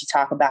shit that you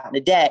talk about in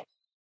the deck.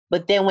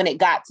 But then when it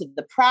got to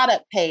the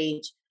product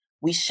page,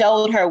 we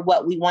showed her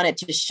what we wanted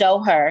to show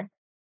her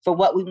for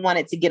what we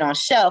wanted to get on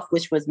shelf,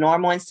 which was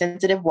normal and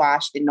sensitive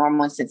wash and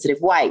normal and sensitive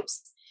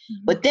wipes.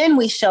 But then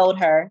we showed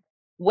her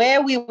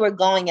where we were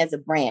going as a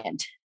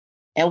brand.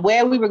 And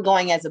where we were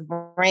going as a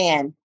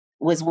brand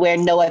was where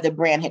no other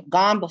brand had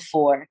gone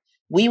before.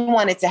 We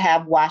wanted to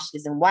have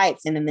washes and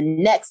wipes. And then the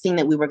next thing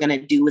that we were going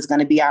to do was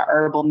going to be our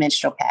herbal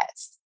menstrual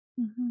pads.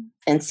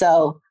 And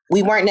so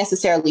we weren't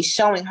necessarily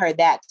showing her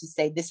that to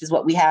say, this is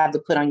what we have to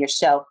put on your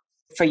shelf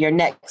for your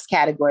next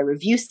category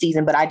review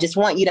season. But I just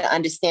want you to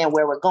understand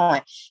where we're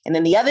going. And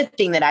then the other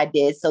thing that I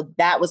did, so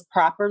that was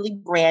properly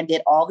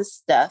branded, all the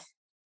stuff.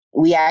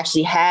 We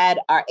actually had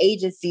our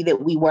agency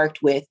that we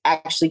worked with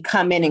actually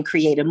come in and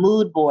create a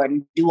mood board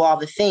and do all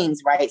the things,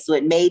 right? So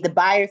it made the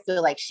buyer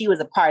feel like she was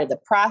a part of the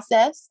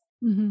process,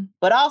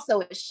 but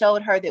also it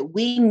showed her that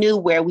we knew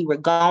where we were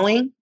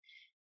going.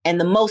 And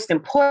the most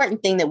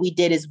important thing that we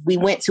did is we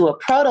went to a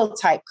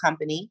prototype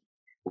company,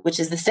 which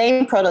is the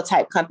same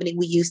prototype company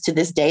we use to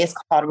this day. It's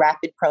called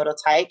Rapid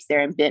Prototypes.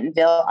 They're in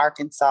Bentonville,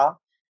 Arkansas.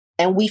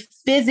 And we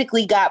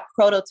physically got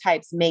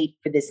prototypes made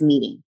for this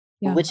meeting,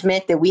 which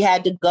meant that we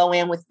had to go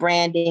in with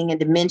branding and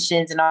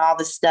dimensions and all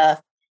the stuff.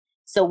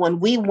 So when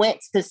we went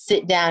to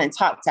sit down and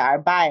talk to our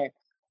buyer,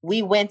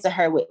 we went to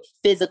her with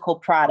physical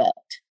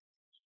product.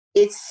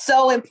 It's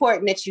so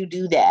important that you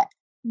do that.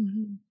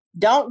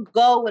 Don't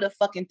go with a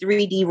fucking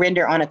 3D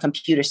render on a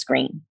computer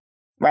screen,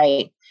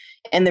 right?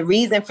 And the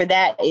reason for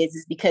that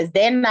is because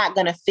they're not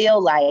going to feel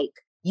like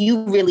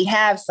you really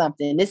have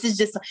something. This is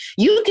just,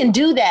 you can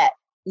do that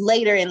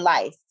later in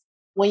life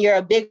when you're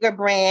a bigger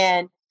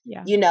brand,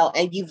 you know,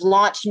 and you've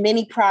launched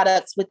many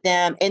products with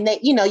them and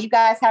that, you know, you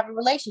guys have a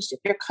relationship,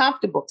 you're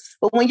comfortable.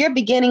 But when you're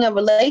beginning a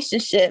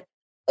relationship,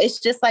 it's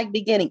just like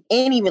beginning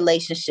any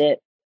relationship.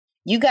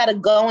 You got to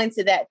go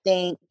into that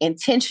thing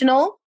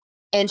intentional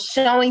and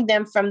showing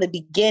them from the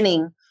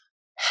beginning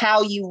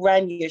how you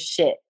run your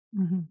shit.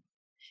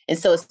 And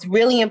so it's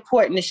really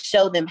important to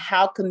show them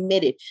how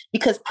committed,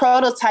 because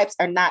prototypes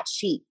are not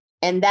cheap.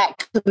 And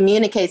that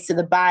communicates to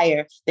the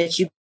buyer that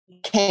you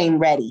came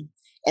ready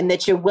and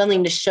that you're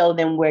willing to show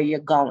them where you're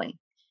going.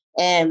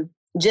 And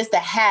just a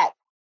hack,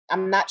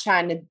 I'm not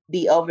trying to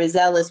be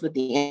overzealous with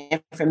the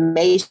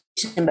information,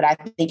 but I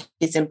think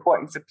it's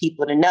important for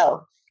people to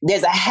know.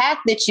 There's a hack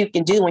that you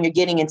can do when you're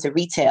getting into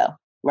retail,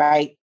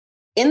 right?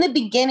 In the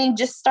beginning,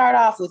 just start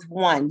off with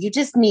one. You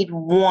just need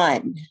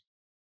one.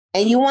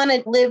 and you want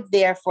to live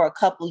there for a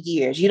couple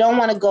years. You don't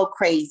want to go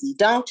crazy.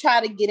 Don't try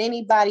to get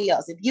anybody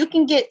else. If you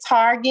can get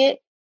Target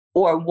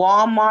or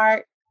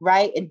Walmart,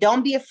 right? And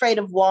don't be afraid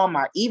of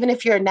Walmart, even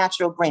if you're a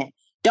natural brand.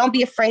 Don't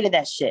be afraid of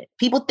that shit.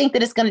 People think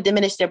that it's going to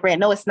diminish their brand.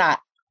 No, it's not.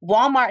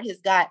 Walmart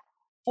has got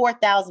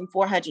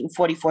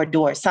 4,444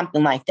 doors,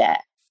 something like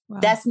that. Wow.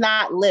 That's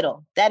not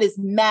little. That is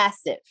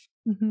massive,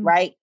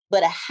 right?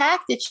 But a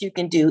hack that you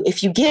can do,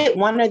 if you get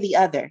one or the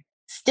other,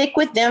 stick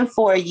with them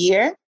for a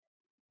year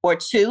or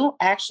two,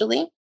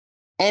 actually.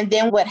 And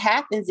then what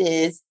happens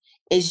is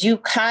you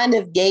kind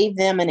of gave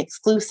them an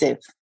exclusive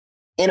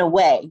in a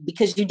way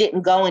because you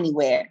didn't go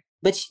anywhere.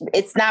 But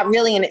it's not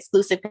really an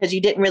exclusive because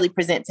you didn't really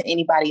present to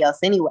anybody else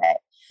anyway.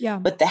 Yeah.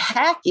 But the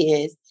hack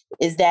is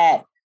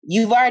that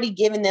you've already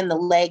given them the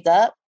leg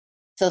up.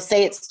 So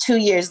say it's 2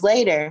 years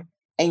later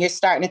and you're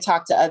starting to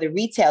talk to other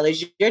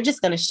retailers, you're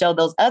just going to show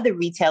those other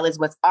retailers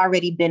what's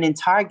already been in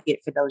Target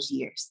for those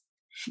years.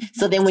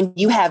 So then when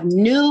you have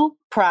new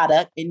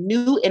product and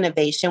new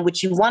innovation,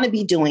 which you want to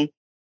be doing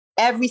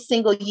every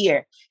single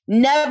year,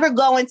 never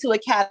go into a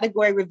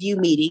category review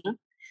meeting,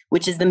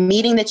 which is the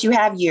meeting that you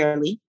have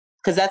yearly,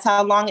 because that's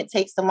how long it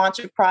takes to launch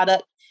a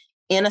product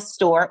in a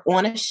store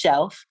on a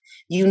shelf.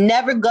 You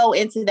never go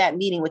into that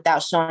meeting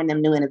without showing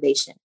them new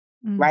innovation,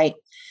 right?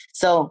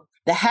 So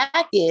the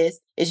hack is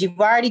you've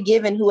already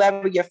given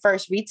whoever your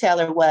first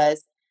retailer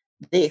was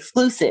the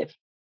exclusive.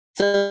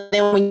 So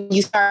then when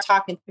you start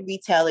talking to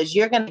retailers,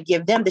 you're going to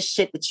give them the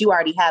shit that you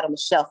already had on the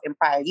shelf in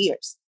prior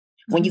years.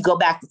 When you go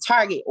back to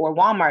Target or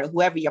Walmart or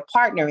whoever your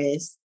partner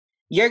is,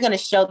 you're going to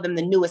show them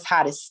the newest,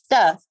 hottest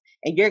stuff,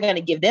 and you're going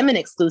to give them an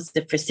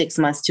exclusive for 6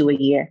 months to a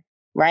year,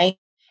 right?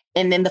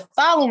 And then the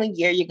following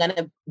year, you're going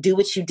to do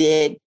what you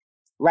did,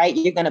 right?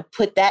 You're going to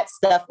put that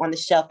stuff on the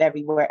shelf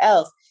everywhere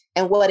else.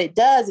 And what it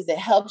does is it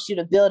helps you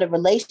to build a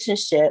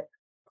relationship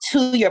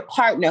to your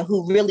partner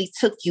who really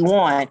took you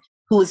on,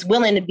 who is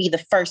willing to be the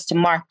first to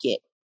market,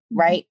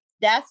 right?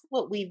 That's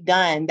what we've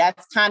done.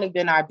 That's kind of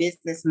been our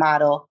business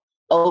model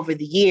over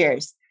the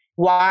years.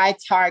 Why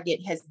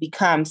Target has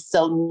become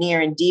so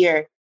near and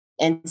dear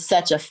and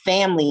such a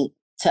family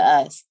to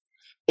us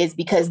is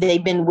because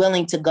they've been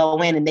willing to go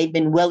in and they've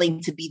been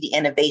willing to be the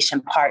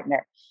innovation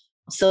partner.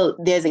 So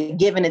there's a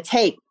give and a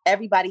take.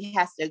 Everybody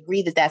has to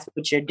agree that that's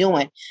what you're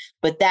doing,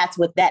 but that's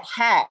what that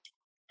hack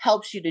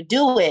helps you to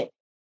do it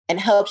and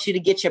helps you to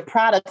get your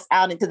products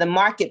out into the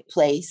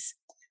marketplace.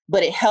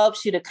 But it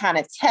helps you to kind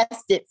of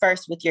test it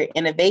first with your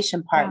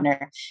innovation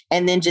partner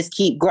and then just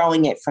keep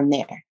growing it from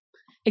there.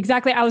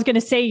 Exactly. I was going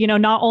to say,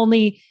 not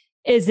only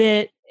is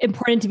it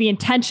important to be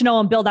intentional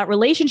and build that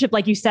relationship,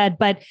 like you said,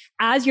 but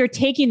as you're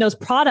taking those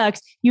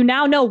products, you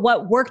now know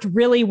what worked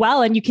really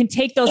well. And you can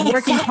take those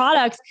working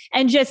products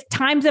and just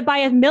times it by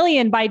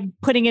 1,000,000 by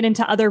putting it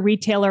into other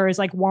retailers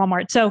like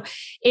Walmart. So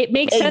it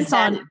makes sense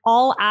on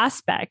all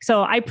aspects.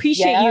 So I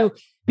appreciate you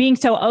being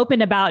so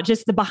open about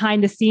just the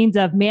behind the scenes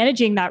of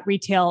managing that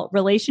retail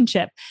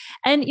relationship.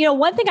 And,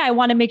 one thing I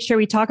want to make sure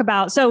we talk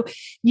about, so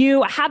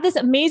you have this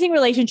amazing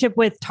relationship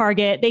with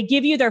Target. They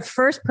give you their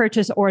first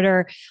purchase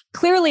order.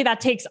 Clearly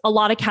that takes a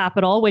lot of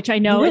capital, which I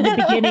know in the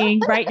beginning,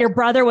 right? Your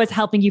brother was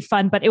helping you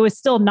fund, but it was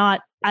still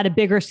not at a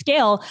bigger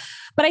scale.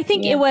 But I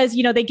think it was,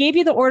 they gave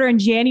you the order in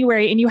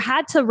January and you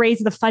had to raise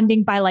the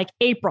funding by like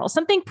April,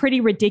 something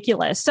pretty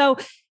ridiculous. So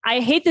I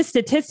hate this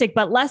statistic,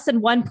 but less than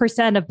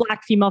 1% of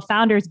Black female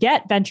founders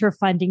get venture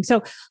funding.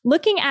 So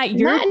looking at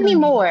your... Not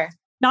anymore.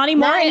 Not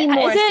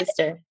anymore,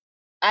 sister.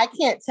 I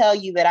can't tell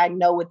you that I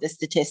know what the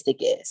statistic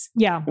is.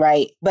 Yeah.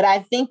 Right. But I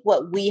think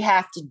what we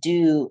have to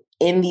do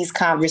in these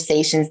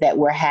conversations that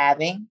we're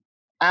having,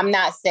 I'm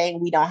not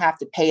saying we don't have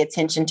to pay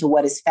attention to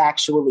what is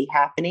factually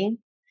happening.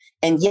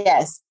 And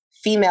yes,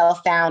 female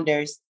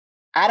founders,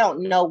 I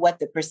don't know what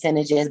the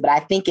percentage is, but I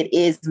think it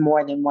is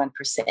more than 1%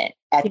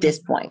 at this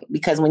point.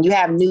 Because when you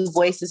have New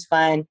Voices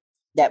Fund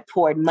that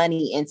poured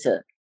money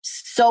into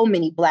so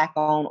many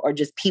Black-owned or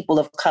just people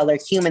of color,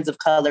 humans of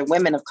color,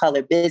 women of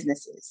color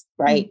businesses,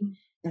 right?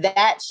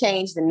 That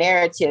changed the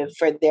narrative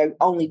for there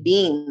only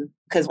being,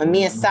 because when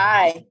me and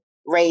Sai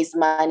raised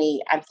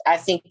money, I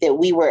think that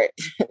we were,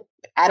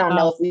 I don't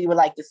know if we were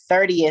like the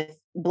 30th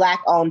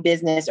Black-owned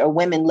business or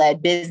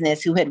women-led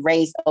business who had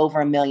raised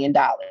over $1 million,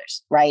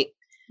 right?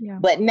 Yeah.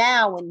 But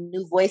now when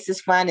New Voices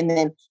Fund, and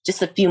then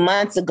just a few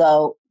months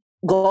ago,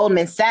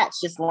 Goldman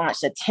Sachs just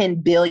launched a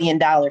 $10 billion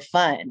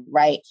fund,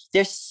 right?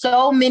 There's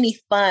so many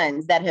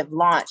funds that have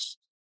launched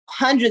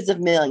hundreds of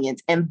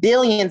millions and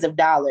billions of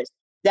dollars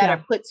that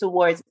are put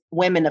towards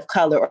women of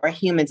color or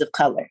humans of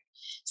color.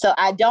 So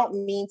I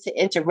don't mean to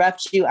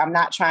interrupt you. I'm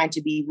not trying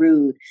to be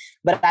rude,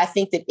 but I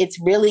think that it's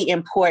really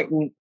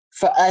important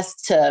for us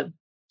to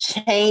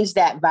change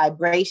that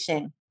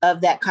vibration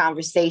of that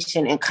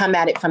conversation and come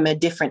at it from a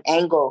different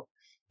angle,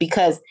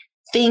 because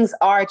things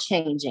are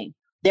changing.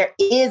 There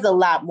is a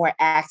lot more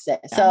access.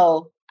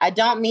 So I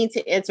don't mean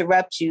to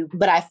interrupt you,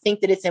 but I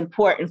think that it's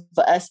important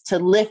for us to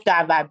lift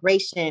our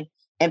vibration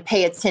and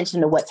pay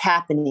attention to what's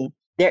happening.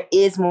 There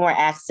is more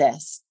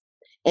access,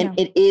 and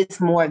it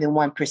is more than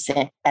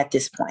 1% at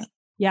this point.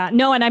 Yeah,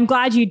 no, and I'm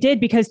glad you did,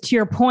 because to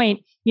your point,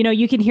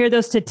 you can hear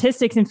those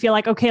statistics and feel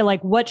like, okay,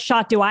 like what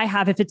shot do I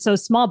have if it's so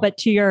small? But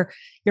to your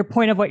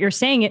point of what you're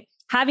saying,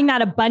 having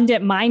that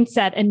abundant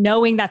mindset and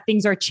knowing that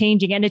things are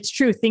changing, and it's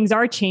true, things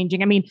are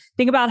changing. I mean,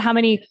 think about how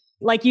many,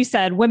 like you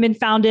said, women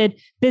founded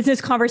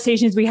business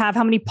conversations we have,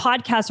 how many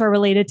podcasts are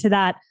related to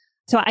that.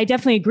 So I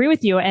definitely agree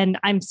with you. And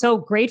I'm so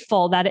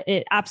grateful that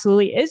it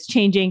absolutely is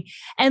changing.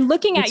 And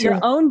looking at your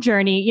own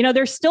journey,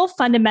 there's still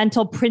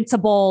fundamental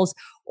principles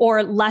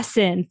or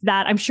lessons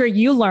that I'm sure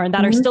you learned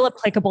that are still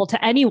applicable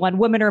to anyone,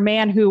 woman or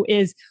man, who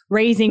is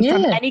raising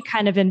from any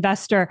kind of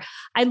investor.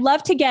 I'd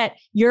love to get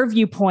your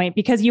viewpoint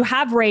because you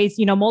have raised,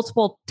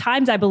 multiple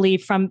times, I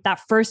believe, from that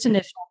first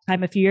initial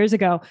time a few years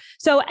ago.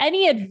 So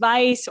any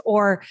advice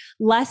or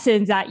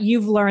lessons that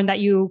you've learned that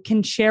you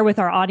can share with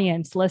our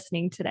audience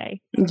listening today?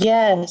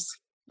 Yes.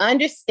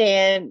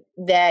 Understand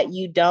that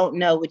you don't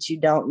know what you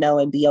don't know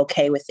and be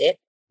okay with it.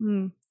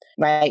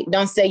 Right?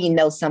 Don't say you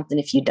know something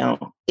if you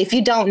don't. If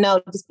you don't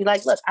know, just be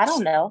like, look, I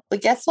don't know. But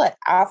guess what?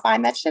 I'll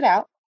find that shit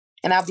out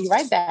and I'll be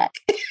right back.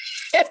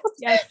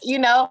 Yes.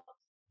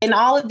 And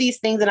all of these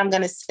things that I'm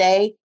going to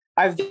say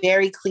are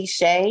very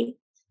cliche.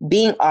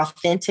 Being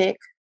authentic,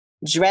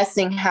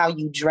 dressing how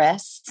you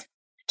dress,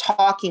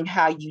 talking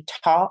how you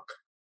talk,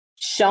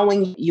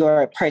 showing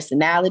your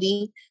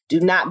personality. Do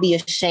not be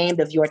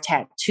ashamed of your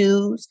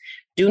tattoos.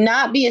 Do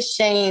not be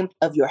ashamed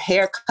of your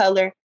hair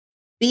color.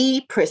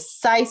 Be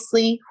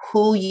precisely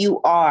who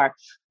you are.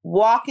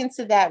 Walk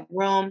into that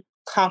room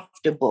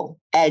comfortable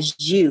as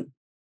you,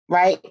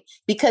 right?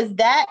 Because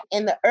that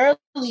in the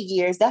early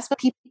years, that's what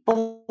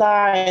people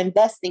are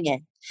investing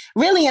in,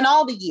 really in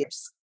all the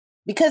years,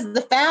 because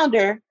the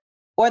founder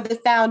or the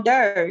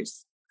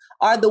founders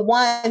are the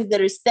ones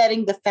that are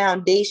setting the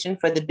foundation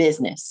for the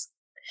business.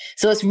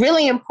 So it's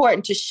really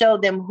important to show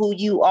them who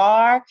you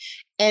are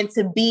and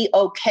to be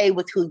okay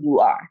with who you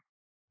are.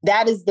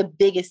 That is the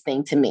biggest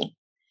thing to me.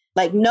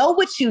 Like, know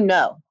what you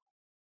know.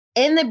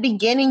 In the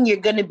beginning, you're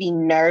going to be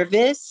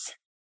nervous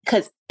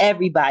because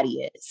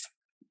everybody is.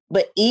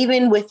 But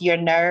even with your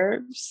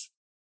nerves,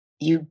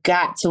 you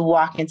got to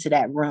walk into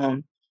that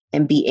room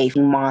and be a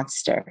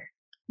monster.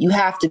 You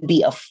have to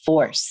be a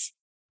force,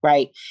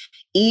 right?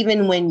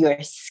 Even when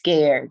you're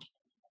scared.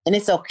 And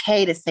it's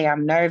okay to say,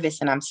 I'm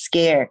nervous and I'm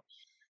scared.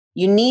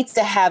 You need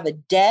to have a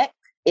deck.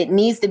 It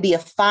needs to be a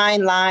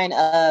fine line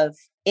of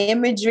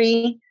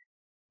imagery,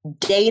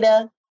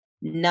 data,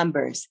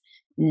 numbers,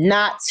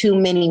 not too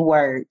many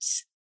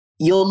words.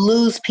 You'll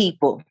lose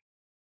people,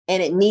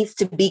 and it needs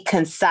to be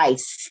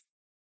concise.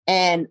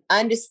 And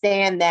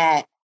understand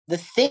that the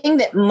thing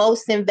that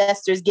most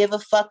investors give a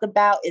fuck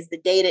about is the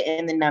data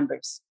and the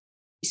numbers.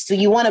 So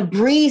you want to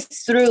breeze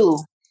through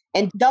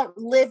and don't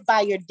live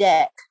by your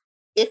deck.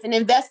 If an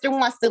investor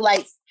wants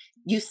to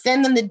you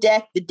send them the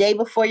deck the day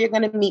before you're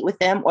going to meet with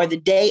them or the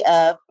day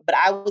of, but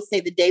I would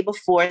say the day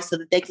before so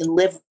that they can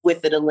live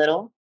with it a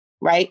little.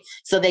 Right?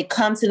 So they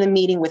come to the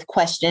meeting with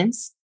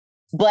questions,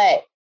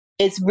 but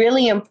it's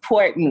really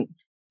important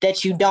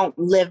that you don't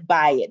live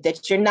by it,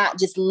 that you're not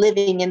just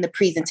living in the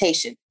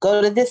presentation.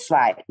 Go to this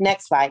slide,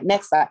 next slide,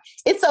 next slide.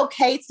 It's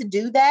okay to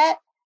do that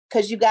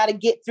because you got to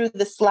get through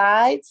the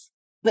slides,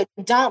 but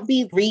don't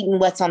be reading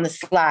what's on the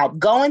slide.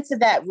 Go into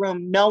that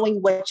room knowing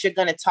what you're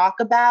going to talk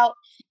about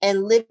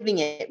and living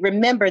it.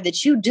 Remember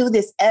that you do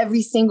this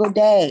every single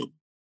day.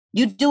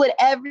 You do it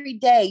every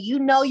day. You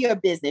know your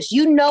business.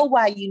 You know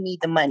why you need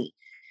the money.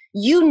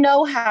 You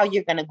know how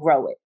you're going to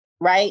grow it,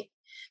 right?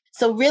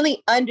 So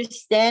really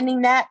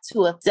understanding that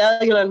to a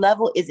cellular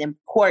level is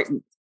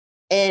important.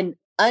 And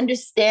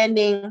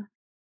understanding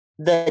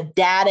the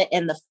data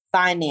and the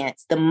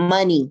finance, the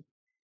money,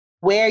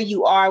 where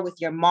you are with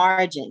your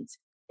margins.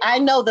 I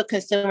know the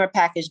consumer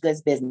packaged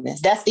goods business.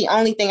 That's the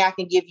only thing I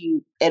can give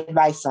you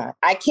advice on.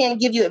 I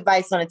can't give you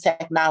advice on a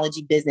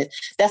technology business.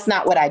 That's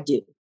not what I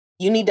do.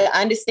 You need to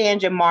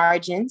understand your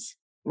margins,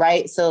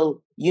 right?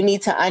 So you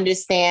need to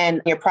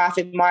understand your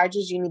profit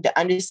margins. You need to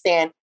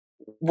understand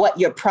what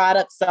your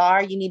products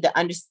are. You need to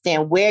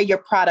understand where your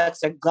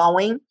products are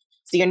going.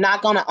 So you're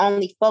not going to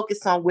only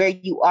focus on where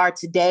you are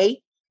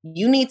today.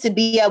 You need to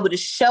be able to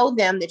show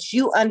them that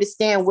you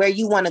understand where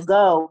you want to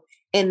go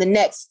in the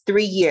next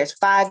 3 years,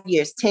 5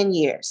 years, 10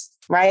 years,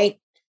 right?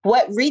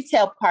 What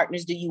retail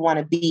partners do you want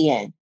to be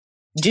in?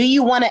 Do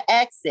you want to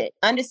exit?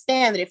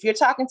 Understand that if you're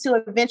talking to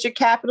a venture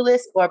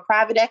capitalist or a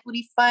private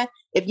equity fund,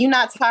 if you're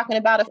not talking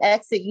about an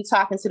exit, you're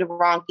talking to the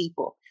wrong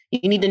people.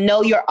 You need to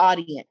know your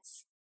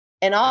audience.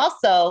 And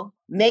also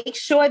make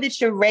sure that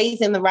you're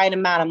raising the right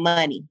amount of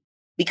money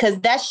because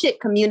that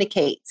shit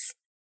communicates.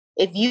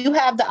 If you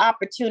have the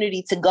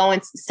opportunity to go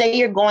and say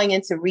you're going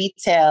into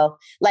retail,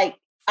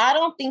 I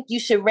don't think you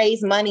should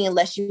raise money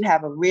unless you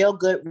have a real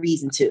good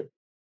reason to,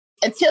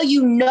 until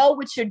you know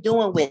what you're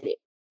doing with it.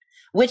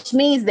 Which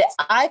means that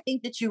I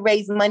think that you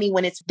raise money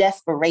when it's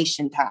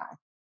desperation time,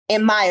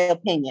 in my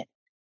opinion.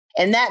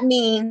 And that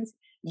means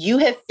you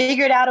have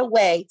figured out a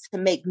way to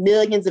make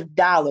millions of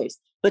dollars,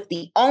 but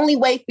the only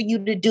way for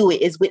you to do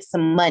it is with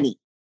some money.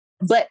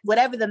 But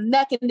whatever the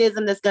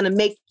mechanism that's going to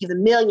make you the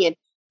million,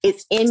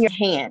 it's in your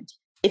hand.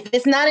 If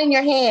it's not in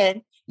your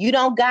hand, You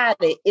don't got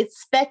it.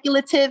 It's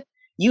speculative.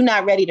 You're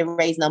not ready to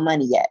raise no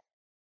money yet.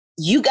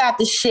 You got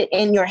the shit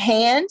in your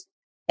hand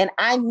and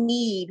I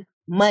need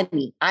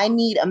money. I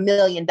need $1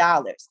 million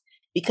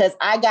because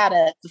I got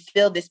to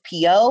fulfill this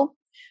PO.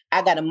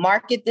 I got to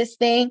market this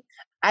thing.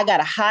 I got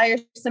to hire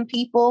some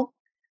people,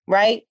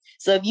 right?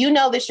 So if you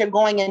know that you're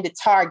going into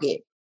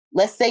Target,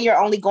 let's say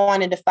you're only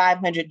going into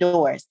 500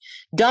 doors.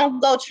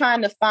 Don't go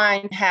trying to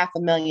find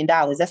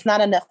 $500,000. That's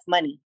not enough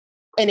money.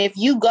 And if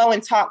you go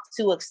and talk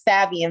to a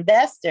savvy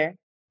investor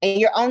and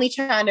you're only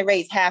trying to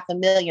raise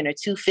 $500,000 or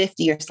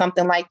 250 or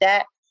something like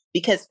that,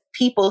 because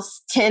people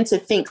tend to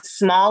think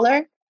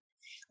smaller,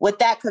 what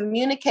that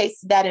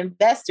communicates to that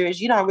investor is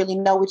you don't really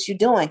know what you're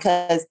doing,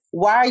 because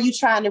why are you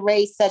trying to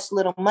raise such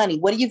little money?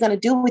 What are you going to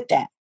do with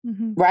that?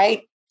 Mm-hmm.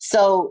 Right?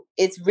 So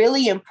it's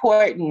really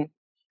important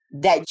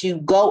that you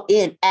go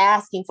in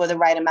asking for the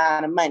right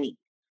amount of money.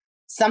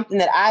 Something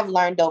that I've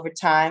learned over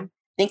time,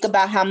 think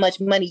about how much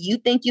money you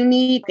think you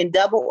need and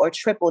double or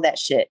triple that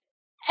shit.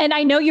 And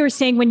I know you were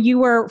saying when you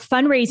were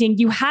fundraising,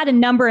 you had a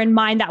number in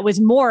mind that was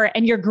more,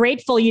 and you're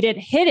grateful you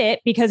didn't hit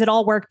it because it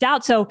all worked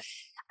out. So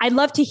I'd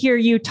love to hear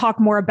you talk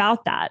more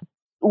about that.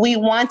 We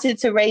wanted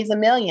to raise $1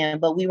 million,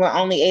 but we were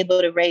only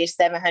able to raise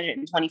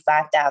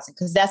 $725,000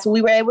 because that's what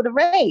we were able to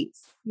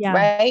raise. Yeah.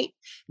 Right.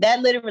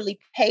 That literally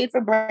paid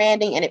for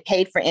branding and it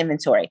paid for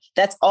inventory.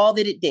 That's all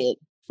that it did.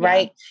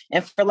 Right. Yeah.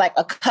 And for like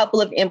a couple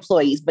of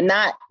employees, but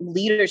not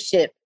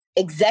leadership,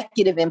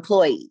 executive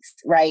employees.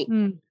 Right.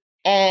 Mm.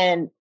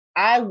 And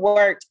I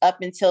worked up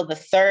until like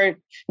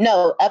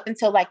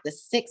the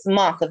 6th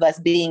month of us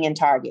being in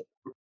Target.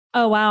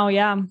 Oh, wow.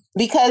 Yeah.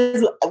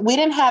 Because we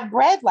didn't have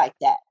bread like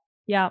that.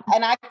 Yeah.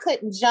 And I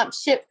couldn't jump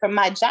ship from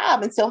my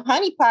job until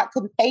Honey Pot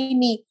could pay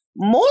me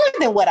more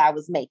than what I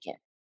was making.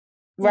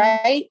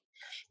 Right.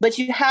 But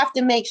you have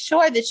to make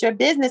sure that your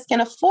business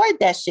can afford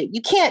that shit.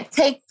 You can't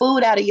take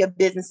food out of your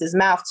business's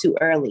mouth too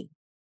early.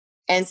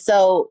 And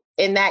so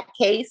in that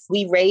case,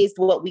 we raised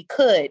what we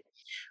could.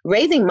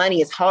 Raising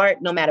money is hard,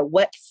 no matter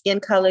what skin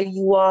color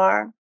you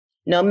are,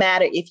 no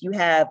matter if you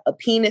have a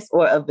penis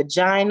or a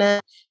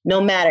vagina,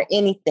 no matter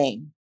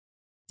anything.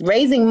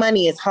 Raising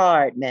money is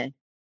hard, man.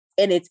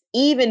 And it's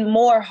even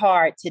more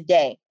hard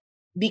today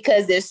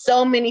because there's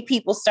so many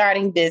people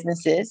starting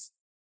businesses,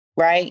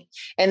 right?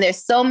 And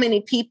there's so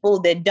many people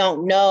that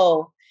don't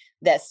know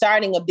that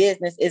starting a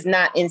business is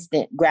not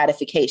instant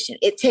gratification.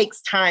 It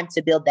takes time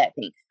to build that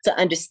thing, to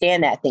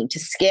understand that thing, to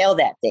scale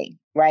that thing,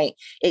 right?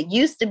 It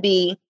used to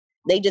be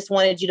they just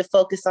wanted you to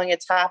focus on your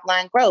top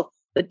line growth,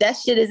 but that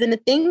shit isn't a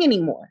thing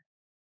anymore.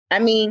 I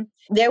mean,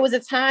 there was a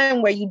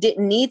time where you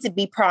didn't need to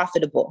be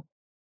profitable.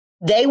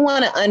 They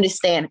want to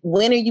understand,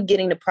 when are you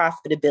getting the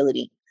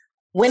profitability?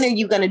 When are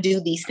you going to do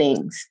these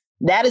things?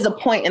 That is a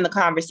point in the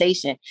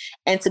conversation.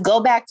 And to go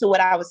back to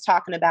what I was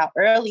talking about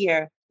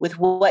earlier with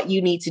what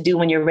you need to do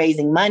when you're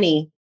raising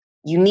money,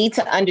 you need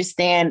to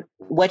understand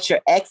what your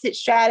exit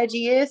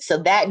strategy is. So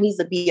that needs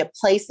to be a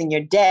place in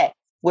your deck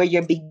where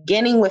you're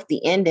beginning with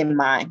the end in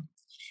mind.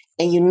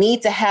 And you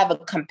need to have a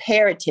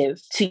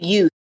comparative to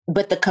you,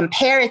 but the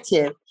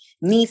comparative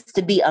needs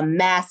to be a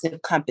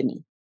massive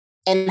company.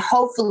 And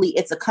hopefully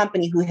it's a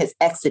company who has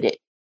exited,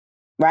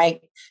 right?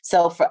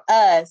 So for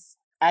us,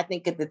 I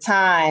think at the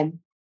time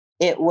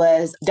it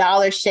was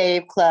Dollar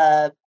Shave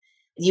Club.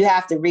 You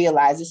have to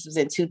realize this was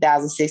in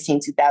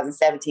 2016,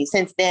 2017.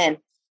 Since then,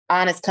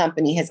 Honest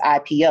Company has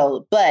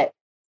IPO'd, but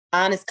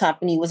Honest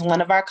Company was one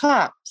of our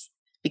comps.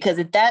 Because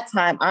at that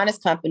time,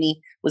 Honest Company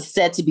was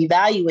said to be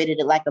valuated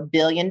at like $1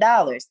 billion.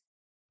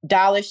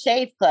 Dollar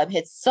Shave Club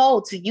had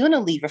sold to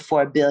Unilever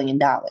for $1 billion,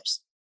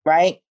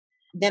 right?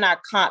 Then our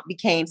comp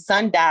became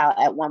Sundial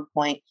at one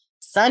point.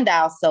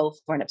 Sundial sold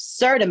for an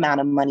absurd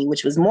amount of money,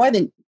 which was more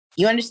than,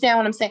 you understand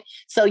what I'm saying?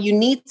 So you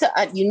need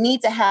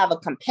to have a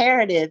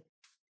comparative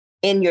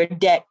in your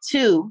deck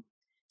too,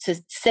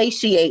 to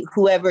satiate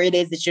whoever it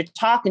is that you're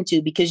talking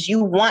to, because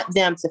you want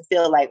them to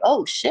feel like,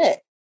 oh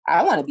shit,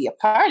 I want to be a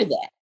part of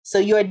that. So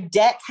your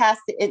deck has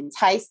to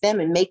entice them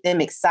and make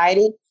them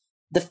excited.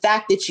 The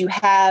fact that you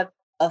have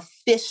a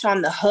fish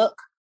on the hook,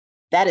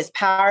 that is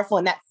powerful.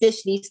 And that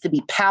fish needs to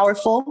be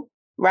powerful,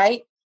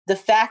 right? The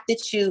fact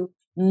that you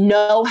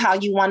know how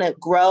you want to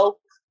grow,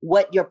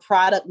 what your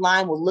product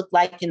line will look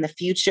like in the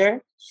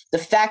future. The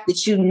fact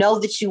that you know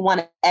that you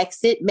want to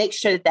exit, make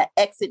sure that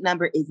exit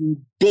number is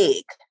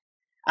big.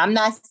 I'm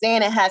not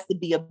saying it has to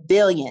be $1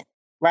 billion,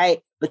 right?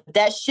 But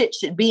that shit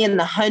should be in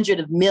the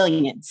hundreds of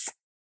millions.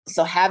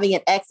 So having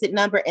an exit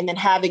number and then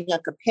having a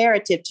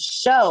comparative to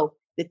show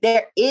that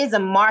there is a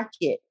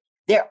market.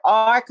 There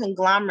are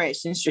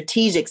conglomerates and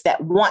strategics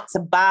that want to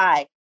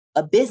buy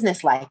a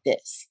business like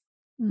this,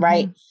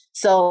 right?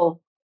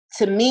 So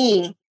to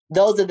me,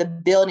 those are the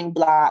building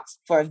blocks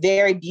for a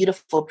very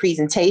beautiful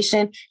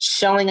presentation,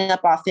 showing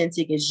up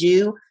authentic as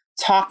you,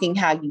 talking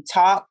how you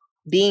talk,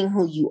 being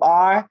who you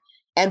are,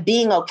 and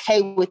being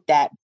okay with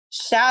that.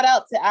 Shout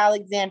out to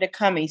Alexander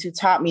Cummings, who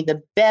taught me the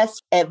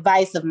best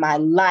advice of my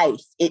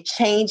life. It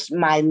changed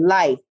my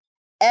life.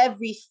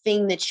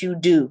 Everything that you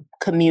do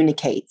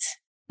communicates.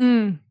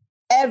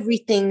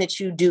 Everything that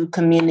you do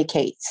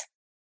communicates.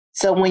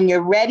 So when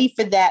you're ready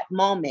for that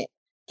moment,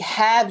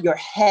 have your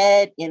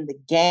head in the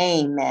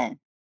game, man,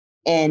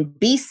 and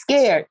be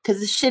scared,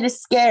 because this shit is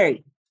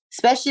scary,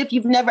 especially if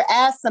you've never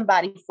asked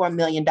somebody for $1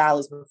 million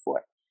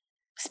before,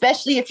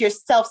 especially if you're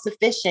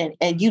self-sufficient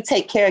and you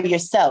take care of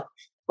yourself.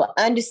 But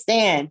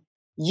understand,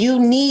 you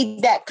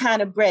need that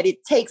kind of bread.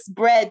 It takes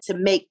bread to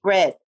make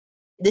bread.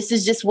 This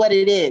is just what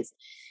it is.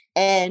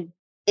 And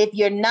if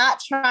you're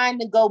not trying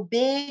to go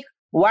big,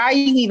 why are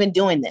you even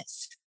doing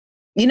this?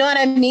 You know what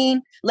I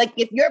mean? Like,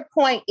 if your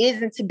point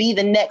isn't to be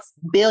the next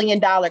 $1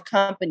 billion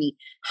company,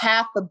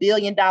 $500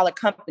 million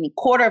company,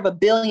 $250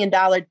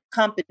 million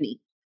company,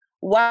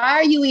 why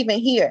are you even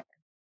here?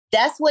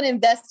 That's what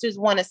investors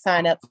want to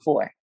sign up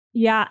for.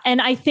 Yeah.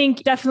 And I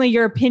think definitely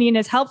your opinion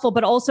is helpful,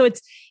 but also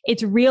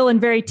it's real and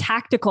very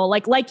tactical.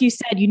 Like you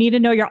said, you need to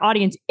know your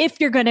audience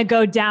if you're going to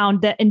go down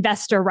the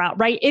investor route,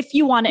 right? If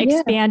you want to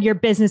expand your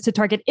business to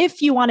target,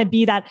 if you want to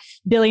be that $1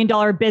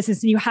 billion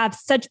business and you have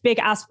such big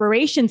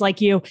aspirations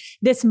like you,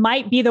 this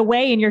might be the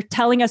way. And you're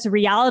telling us the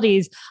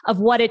realities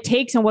of what it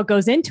takes and what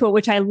goes into it,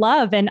 which I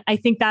love. And I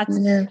think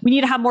we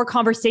need to have more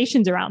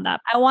conversations around that.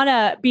 I want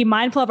to be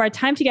mindful of our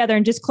time together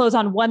and just close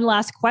on one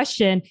last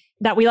question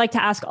that we like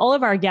to ask all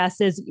of our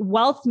guests is,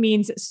 wealth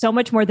means so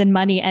much more than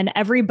money, and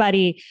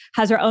everybody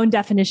has their own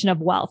definition of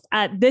wealth.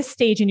 At this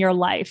stage in your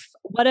life,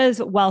 what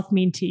does wealth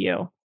mean to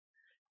you?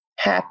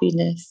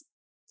 Happiness.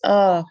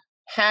 Oh,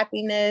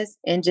 happiness,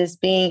 and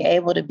just being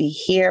able to be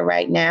here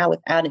right now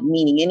without it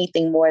meaning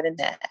anything more than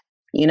that.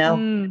 You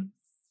know,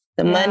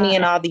 the money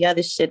and all the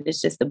other shit is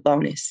just a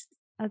bonus.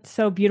 That's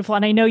so beautiful.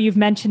 And I know you've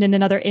mentioned in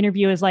another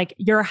interview is like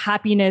your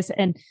happiness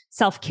and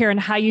self-care and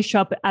how you show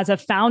up as a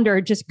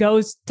founder just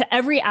goes to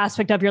every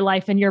aspect of your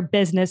life and your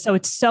business. So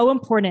it's so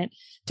important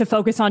to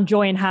focus on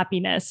joy and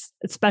happiness,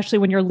 especially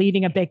when you're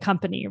leading a big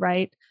company,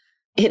 right?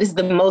 It is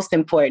the most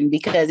important,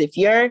 because if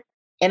you're,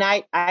 and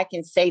I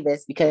can say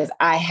this because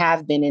I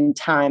have been in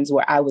times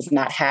where I was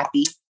not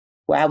happy,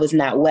 where I was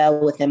not well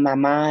within my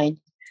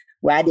mind,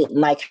 where I didn't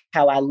like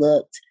how I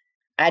looked.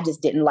 I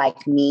just didn't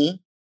like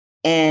me.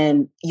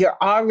 And you're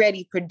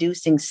already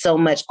producing so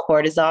much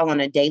cortisol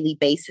on a daily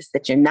basis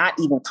that you're not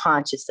even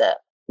conscious of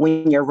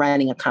when you're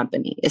running a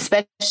company,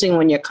 especially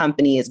when your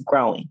company is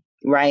growing,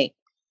 right?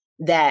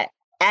 That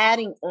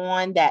adding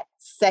on that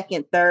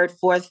second, third,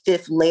 fourth,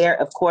 fifth layer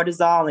of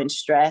cortisol and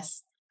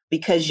stress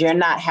because you're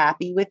not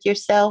happy with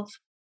yourself.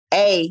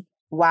 A,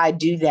 why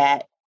do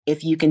that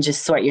if you can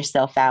just sort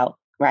yourself out,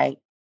 right?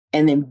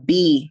 And then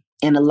B,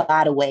 in a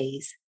lot of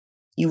ways,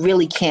 you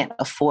really can't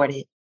afford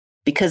it.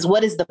 Because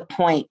what is the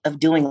point of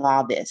doing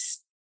all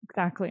this?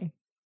 Exactly.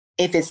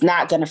 If it's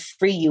not going to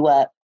free you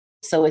up.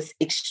 So it's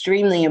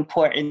extremely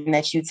important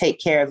that you take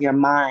care of your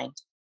mind,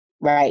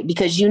 right?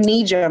 Because you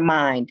need your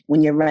mind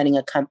when you're running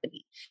a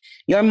company.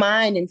 Your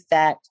mind, in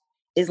fact,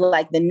 is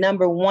like the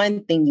number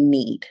one thing you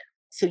need.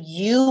 So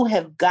you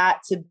have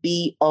got to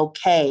be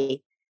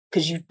okay,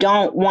 because you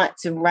don't want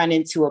to run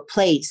into a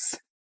place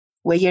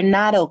where you're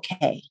not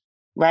okay,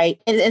 right?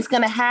 And it's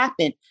going to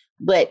happen,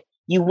 but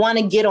you want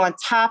to get on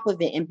top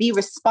of it and be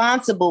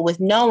responsible with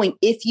knowing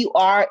if you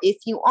are, if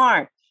you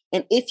aren't.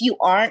 And if you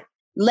aren't,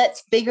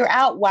 let's figure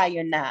out why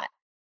you're not,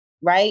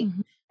 right?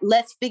 Mm-hmm.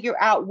 Let's figure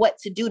out what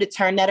to do to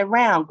turn that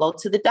around. Go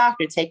to the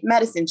doctor, take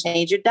medicine,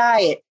 change your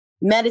diet,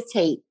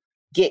 meditate,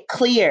 get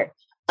clear,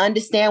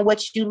 understand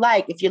what you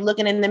like. If you're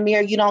looking in the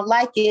mirror, you don't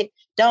like it.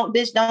 Don't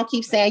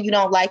keep saying you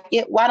don't like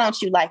it. Why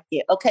don't you like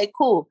it? Okay,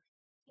 cool.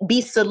 Be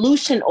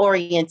solution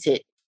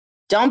oriented.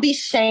 Don't be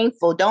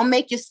shameful. Don't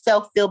make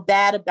yourself feel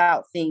bad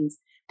about things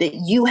that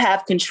you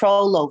have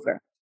control over.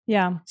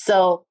 Yeah.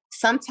 So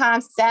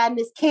sometimes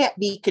sadness can't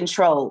be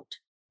controlled.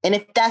 And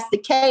if that's the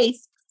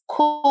case,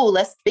 cool,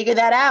 let's figure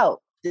that out.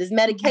 Does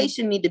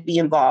medication need to be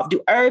involved? Do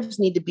herbs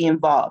need to be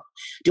involved?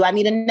 Do I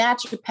need a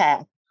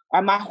naturopath?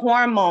 Are my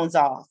hormones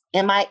off?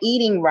 Am I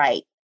eating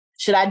right?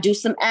 Should I do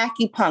some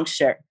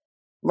acupuncture?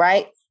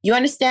 Right? You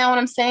understand what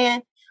I'm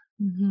saying?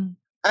 Mm-hmm.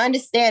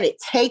 Understand it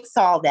takes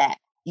all that.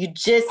 You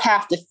just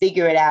have to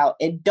figure it out,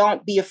 and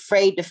don't be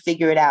afraid to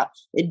figure it out.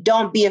 And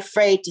don't be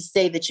afraid to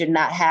say that you're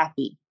not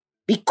happy.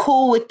 Be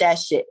cool with that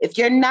shit. If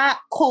you're not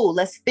cool,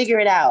 let's figure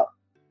it out.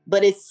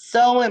 But it's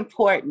so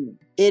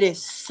important. It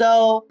is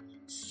so,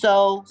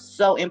 so,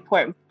 so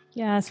important.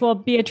 Yes. Well,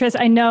 Beatrice,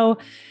 I know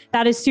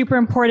that is super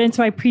important.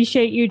 So I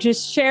appreciate you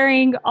just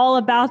sharing all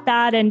about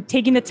that and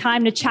taking the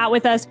time to chat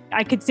with us.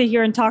 I could sit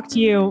here and talk to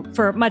you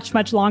for much,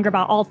 much longer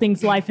about all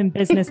things life and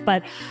business,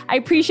 but I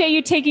appreciate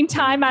you taking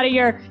time out of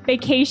your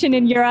vacation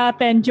in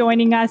Europe and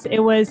joining us. It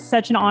was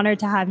such an honor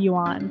to have you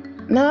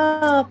on.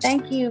 No,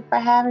 thank you for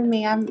having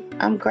me.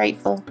 I'm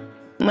grateful.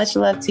 Much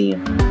love to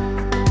you.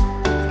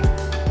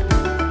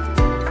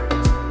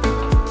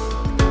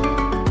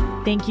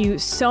 Thank you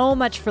so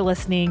much for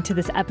listening to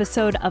this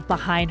episode of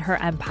Behind Her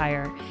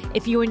Empire.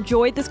 If you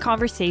enjoyed this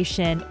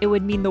conversation, it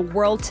would mean the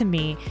world to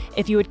me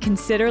if you would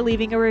consider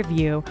leaving a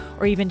review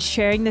or even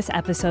sharing this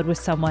episode with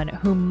someone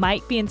who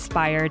might be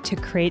inspired to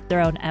create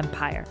their own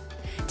empire.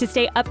 To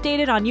stay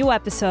updated on new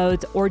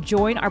episodes or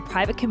join our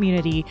private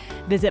community,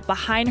 visit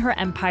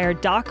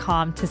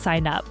BehindHerEmpire.com to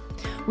sign up.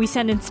 We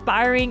send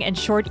inspiring and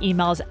short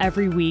emails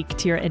every week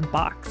to your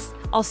inbox.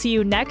 I'll see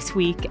you next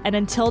week, and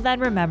until then,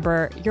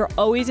 remember, you're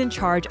always in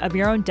charge of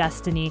your own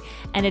destiny,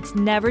 and it's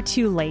never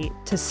too late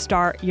to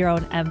start your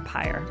own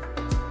empire.